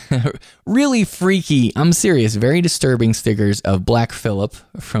really freaky, I'm serious, very disturbing stickers of Black Phillip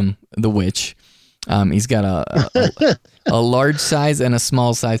from The Witch. He's got a large size and a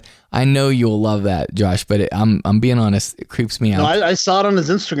small size. I know you'll love that, Josh, but I'm being honest, it creeps me out. No, I saw it on his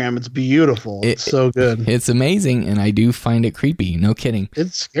Instagram. It's beautiful. It's so good. It's amazing, and I do find it creepy. No kidding.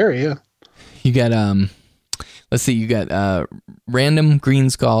 It's scary, yeah. You got let's see, you got random green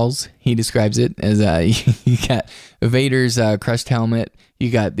skulls. He describes it as you got Vader's crushed helmet. You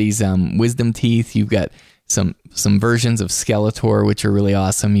got these wisdom teeth. You've got some versions of Skeletor, which are really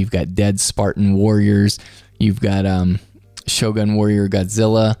awesome. You've got dead Spartan warriors. You've got Shogun Warrior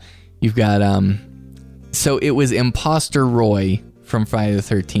Godzilla. You've got so it was Imposter Roy from Friday the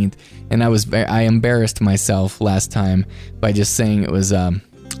 13th, and I embarrassed myself last time by just saying it was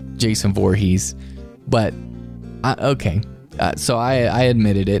Jason Voorhees, but okay. So I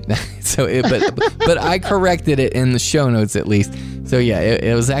admitted it. but I corrected it in the show notes at least. So yeah,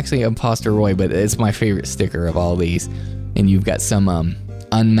 it was actually Imposter Roy, but it's my favorite sticker of all these. And you've got some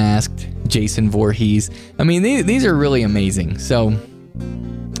unmasked Jason Voorhees. I mean, these are really amazing. So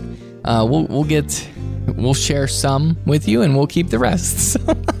we'll share some with you, and we'll keep the rest.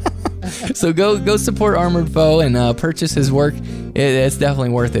 So go support Armored Foe and purchase his work. It's definitely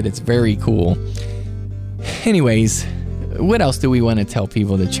worth it. It's very cool. Anyways, what else do we want to tell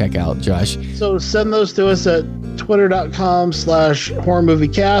people to check out, Josh? So send those to us at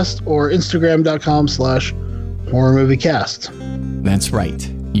twitter.com/horrormoviecast or instagram.com/horrormoviecast. That's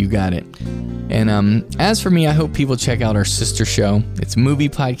right. You got it. And as for me, I hope people check out our sister show. It's Movie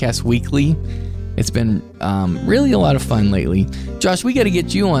Podcast Weekly. It's been really a lot of fun lately. Josh, we got to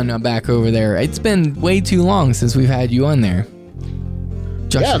get you on back over there. It's been way too long since we've had you on there.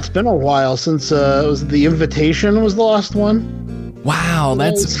 Josh, yeah, it's been a while since it was The Invitation was the last one. Wow,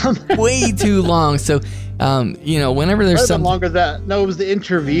 that's way too long. So, whenever there's something longer than that. No, it was The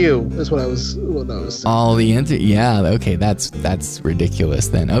Interview. That's what I was saying. Oh, yeah. Okay, that's ridiculous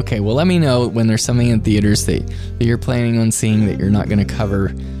then. Okay, well, let me know when there's something in theaters that you're planning on seeing that you're not going to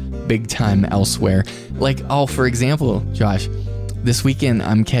cover big time elsewhere. Like, for example, Josh, this weekend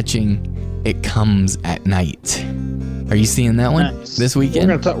I'm catching It Comes at Night. Are you seeing that one this weekend?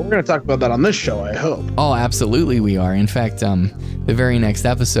 We're gonna talk about that on this show, I hope. Oh, absolutely we are. In fact, the very next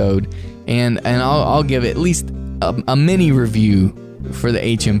episode, and I'll give at least a mini review for the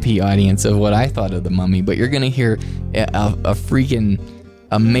HMP audience of what I thought of The Mummy. But you're gonna hear a freaking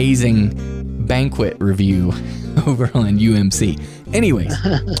amazing banquet review over on UMC. Anyways,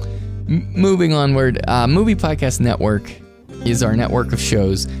 moving onward, Movie Podcast Network is our network of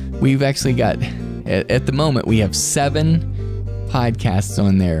shows. We've actually got, at the moment, we have 7 podcasts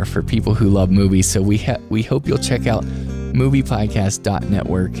on there for people who love movies. So we hope you'll check out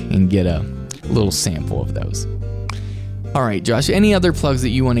moviepodcast.network and get a little sample of those. All right, Josh, any other plugs that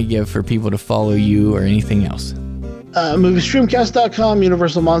you want to give for people to follow you or anything else? moviestreamcast.com,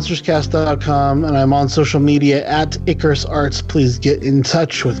 universalmonsterscast.com, and I'm on social media at Icarus Arts. Please get in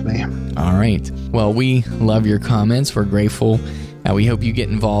touch with me. All right. Well, we love your comments. We're grateful. We hope you get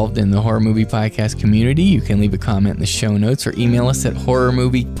involved in the Horror Movie Podcast community. You can leave a comment in the show notes or email us at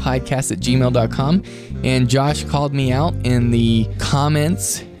horrormoviepodcast@gmail.com. And Josh called me out in the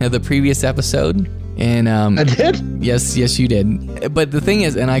comments of the previous episode. And I did? Yes, you did. But the thing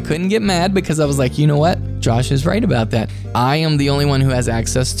is, and I couldn't get mad because I was like, you know what? Josh is right about that. I am the only one who has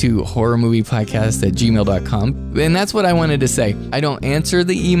access to horrormoviepodcast@gmail.com. And that's what I wanted to say. I don't answer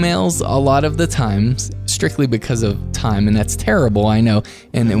the emails a lot of the times, strictly because of time, and that's terrible, I know,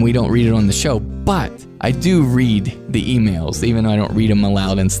 and we don't read it on the show. But I do read the emails, even though I don't read them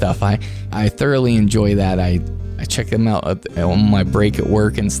aloud and stuff. I thoroughly enjoy that. I check them out on my break at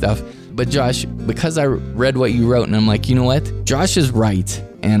work and stuff. But Josh, because I read what you wrote and I'm like, you know what? Josh is right.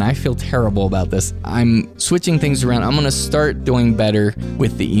 And I feel terrible about this. I'm switching things around. I'm going to start doing better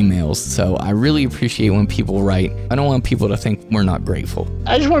with the emails. So I really appreciate when people write. I don't want people to think we're not grateful.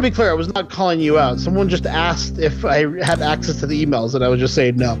 I just want to be clear. I was not calling you out. Someone just asked if I had access to the emails, and I was just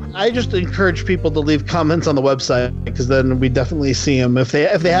saying no. I just encourage people to leave comments on the website, because then we definitely see them. If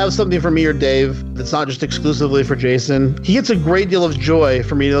they have something for me or Dave that's not just exclusively for Jason, he gets a great deal of joy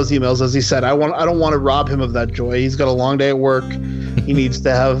from reading those emails. As he said, I don't want to rob him of that joy. He's got a long day at work. He needs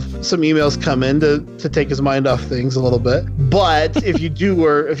to have some emails come in to take his mind off things a little bit. But if you do,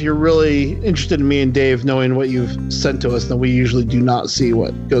 or if you're really interested in me and Dave knowing what you've sent to us, then we usually do not see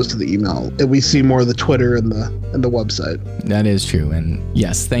what goes to the email. And we see more of the Twitter and the website. That is true. And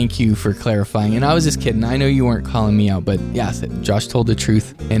yes, thank you for clarifying. And I was just kidding. I know you weren't calling me out, but yes, Josh told the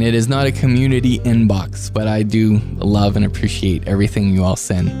truth. And it is not a community inbox, but I do love and appreciate everything you all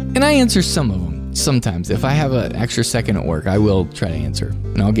send. And I answer some of them. Sometimes, if I have an extra second at work, I will try to answer,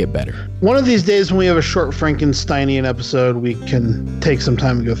 and I'll get better. One of these days when we have a short Frankensteinian episode, we can take some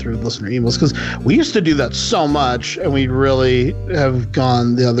time and go through listener emails, because we used to do that so much, and we really have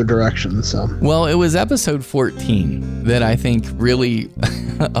gone the other direction. So, well, it was episode 14 that I think really,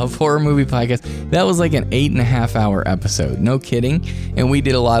 of Horror Movie Podcast, that was like an 8.5 hour episode. No kidding. And we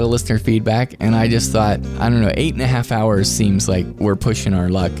did a lot of listener feedback, and I just thought, I don't know, 8.5 hours seems like we're pushing our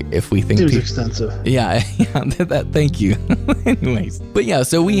luck if we think seems extensive. Yeah, thank you. Anyways, but yeah,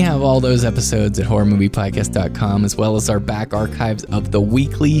 so we have all those episodes at horrormoviepodcast.com, as well as our back archives of the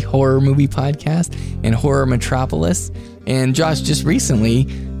weekly Horror Movie Podcast and Horror Metropolis. And Josh, just recently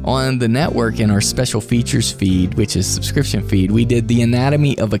on the network in our special features feed, which is subscription feed, we did The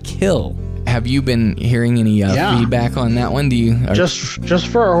Anatomy of a Kill. Have you been hearing any feedback on that one? Just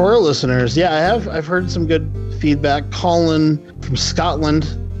for our horror listeners? Yeah, I have. I've heard some good feedback. Colin from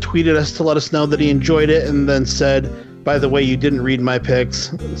Scotland tweeted us to let us know that he enjoyed it, and then said, by the way, you didn't read my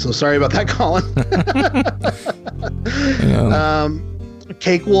picks, so sorry about that, Colin.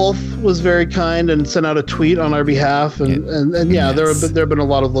 Cake Wolf was very kind and sent out a tweet on our behalf, and yeah, yes. there have been a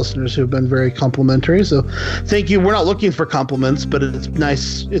lot of listeners who have been very complimentary, so thank you. We're not looking for compliments, but it's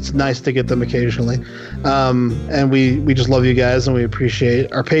nice to get them occasionally, and we just love you guys, and we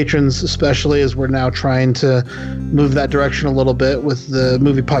appreciate our patrons, especially as we're now trying to move that direction a little bit with the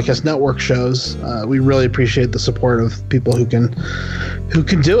Movie Podcast Network shows. We really appreciate the support of people who can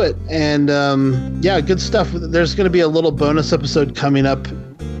do it, and yeah, good stuff. There's going to be a little bonus episode coming up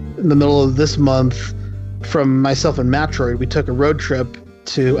in the middle of this month from myself and Matroid. We took a road trip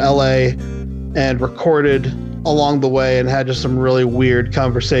to LA and recorded along the way, and had just some really weird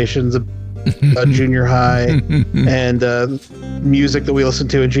conversations about junior high and music that we listened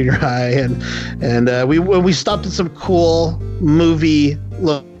to in junior high, and we stopped at some cool movie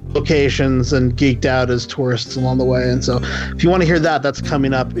locations and geeked out as tourists along the way. And so if you want to hear that, that's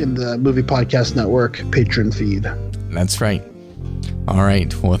coming up in the Movie Podcast Network patron feed. That's right. All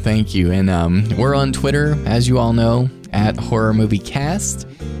right. Well, thank you. And we're on Twitter, as you all know, at Horror Movie Cast.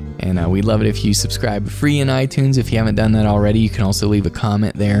 And we'd love it if you subscribe free in iTunes. If you haven't done that already, you can also leave a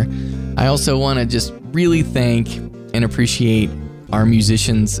comment there. I also want to just really thank and appreciate our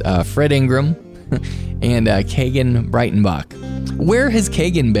musicians, Fred Ingram and Kagan Breitenbach. Where has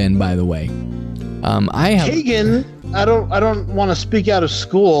Kagan been, by the way? Kagan, I don't want to speak out of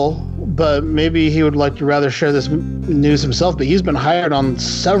school, but maybe he would like to rather share this news himself. But he's been hired on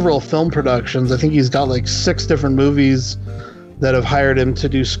several film productions. I think he's got like 6 different movies that have hired him to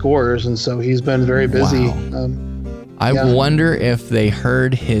do scores, and so he's been very busy. Wow. I wonder if they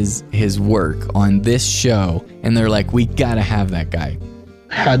heard his work on this show and they're like, we gotta have that guy.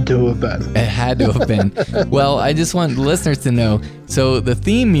 Had to have been. It had to have been. Well, I just want listeners to know. So the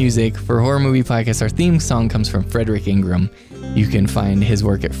theme music for Horror Movie Podcast, our theme song comes from Frederick Ingram. You can find his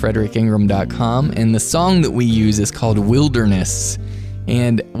work at fredericingram.com, and the song that we use is called Wilderness.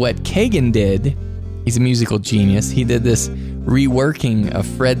 And what Kagan did, he's a musical genius, he did this reworking of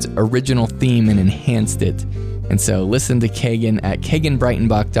Fred's original theme and enhanced it. And so listen to Kagan at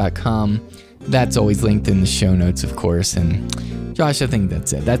kaganbreitenbach.com. That's always linked in the show notes, of course. And Josh, I think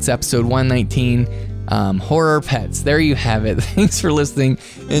that's it. That's episode 119, Horror Pets. There you have it. Thanks for listening,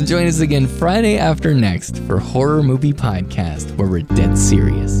 and join us again Friday after next for Horror Movie Podcast, where we're dead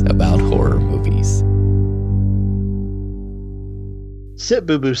serious about horror movies. Sit,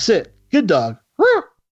 boo-boo, sit. Good dog.